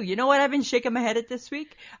do. You know what I've been shaking my head at this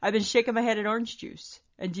week? I've been shaking my head at orange juice.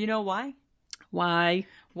 And do you know why? Why?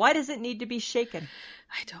 Why does it need to be shaken?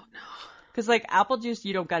 I don't know. Because like apple juice,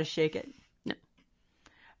 you don't got to shake it. No.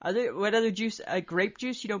 What other juice? Grape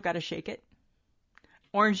juice, you don't got to shake it.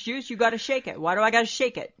 Orange juice, you got to shake it. Why do I got to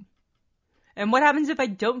shake it? And what happens if I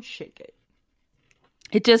don't shake it?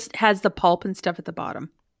 It just has the pulp and stuff at the bottom.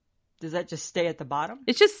 Does that just stay at the bottom?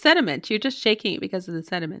 It's just sediment. You're just shaking it because of the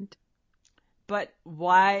sediment. But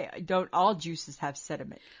why don't all juices have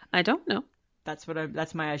sediment? I don't know. That's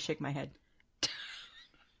why I shake my head.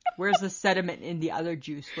 Where's the sediment in the other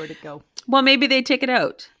juice? Where'd it go? Well, maybe they take it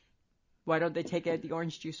out. Why don't they take out the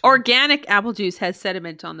orange juice one? Organic apple juice has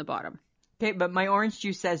sediment on the bottom. Okay, but my orange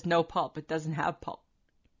juice says no pulp. It doesn't have pulp.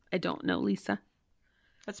 I don't know, Lisa.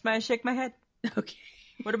 That's why I shake my head. Okay.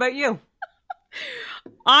 What about you?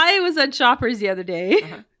 I was at Shoppers the other day,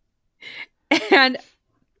 and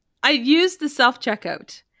I used the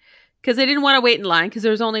self-checkout because I didn't want to wait in line because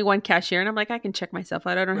there was only one cashier, and I'm like, I can check myself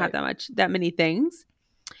out. I don't have that many things.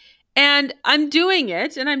 And I'm doing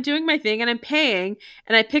it, and I'm doing my thing, and I'm paying,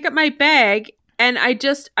 and I pick up my bag, and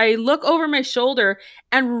I look over my shoulder,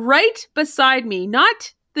 and right beside me,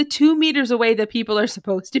 not the 2 meters away that people are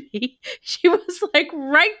supposed to be, she was like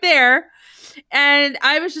right there. And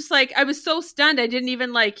I was just like, I was so stunned. I didn't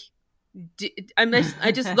even I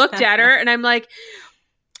just looked at her and I'm like,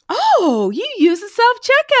 oh, you use a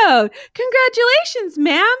self-checkout. Congratulations,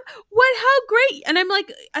 ma'am. How great. And I'm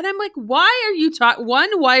like, why are you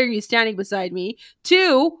why are you standing beside me?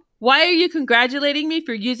 2, why are you congratulating me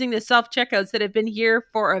for using the self-checkouts that have been here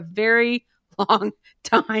for a very long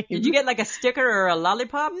time? Did you get like a sticker or a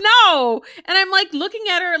lollipop? No. And I'm like looking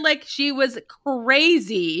at her like she was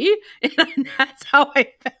crazy. And that's how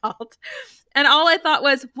I felt. And all I thought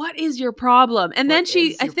was, what is your problem? And then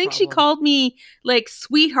she called me like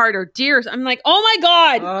sweetheart or dear. I'm like, oh my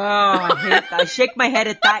God. Oh, I hate that. I shake my head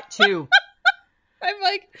at that too. I'm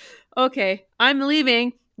like, okay, I'm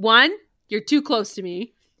leaving. 1, you're too close to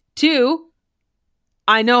me. 2,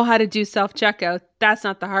 I know how to do self-checkout. That's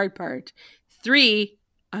not the hard part. 3,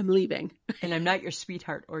 I'm leaving. And I'm not your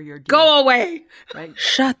sweetheart or your dear. Go away. Right?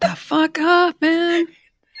 Shut the fuck up, man.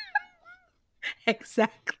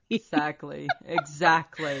 Exactly.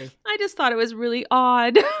 I just thought it was really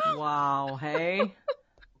odd. Wow, hey?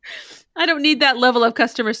 I don't need that level of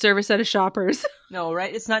customer service at a Shoppers. No,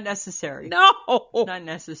 right? It's not necessary. No. It's not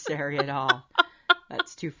necessary at all.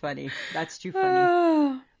 too funny. That's too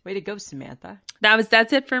funny. Way to go, Samantha.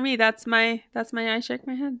 That's it for me. That's my I shake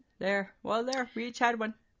my head. There. Well, there. We each had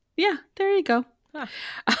one. Yeah, there you go. Huh.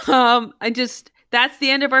 That's the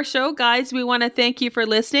end of our show, guys. We want to thank you for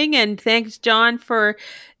listening, and thanks, John, for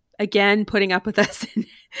again putting up with us and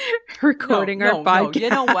recording our podcast. No, you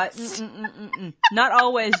know what? Not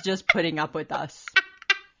always just putting up with us.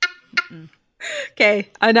 Okay,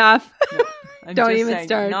 enough. No, Don't even saying,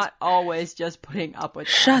 start. Not always just putting up with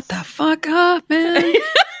us. Shut the fuck up, man.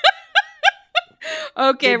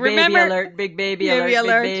 Okay, big remember. Baby alert, big baby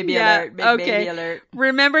alert, big baby alert, big baby alert.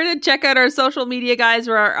 Remember to check out our social media, guys.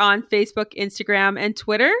 We're on Facebook, Instagram, and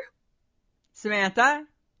Twitter. Samantha?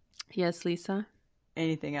 Yes, Lisa?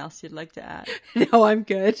 Anything else you'd like to add? No, I'm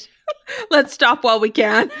good. Let's stop while we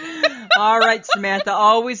can. All right, Samantha.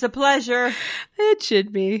 Always a pleasure. It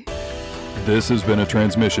should be. This has been a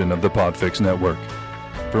transmission of the Podfix Network.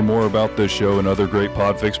 For more about this show and other great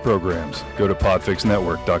Podfix programs, go to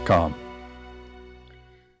podfixnetwork.com.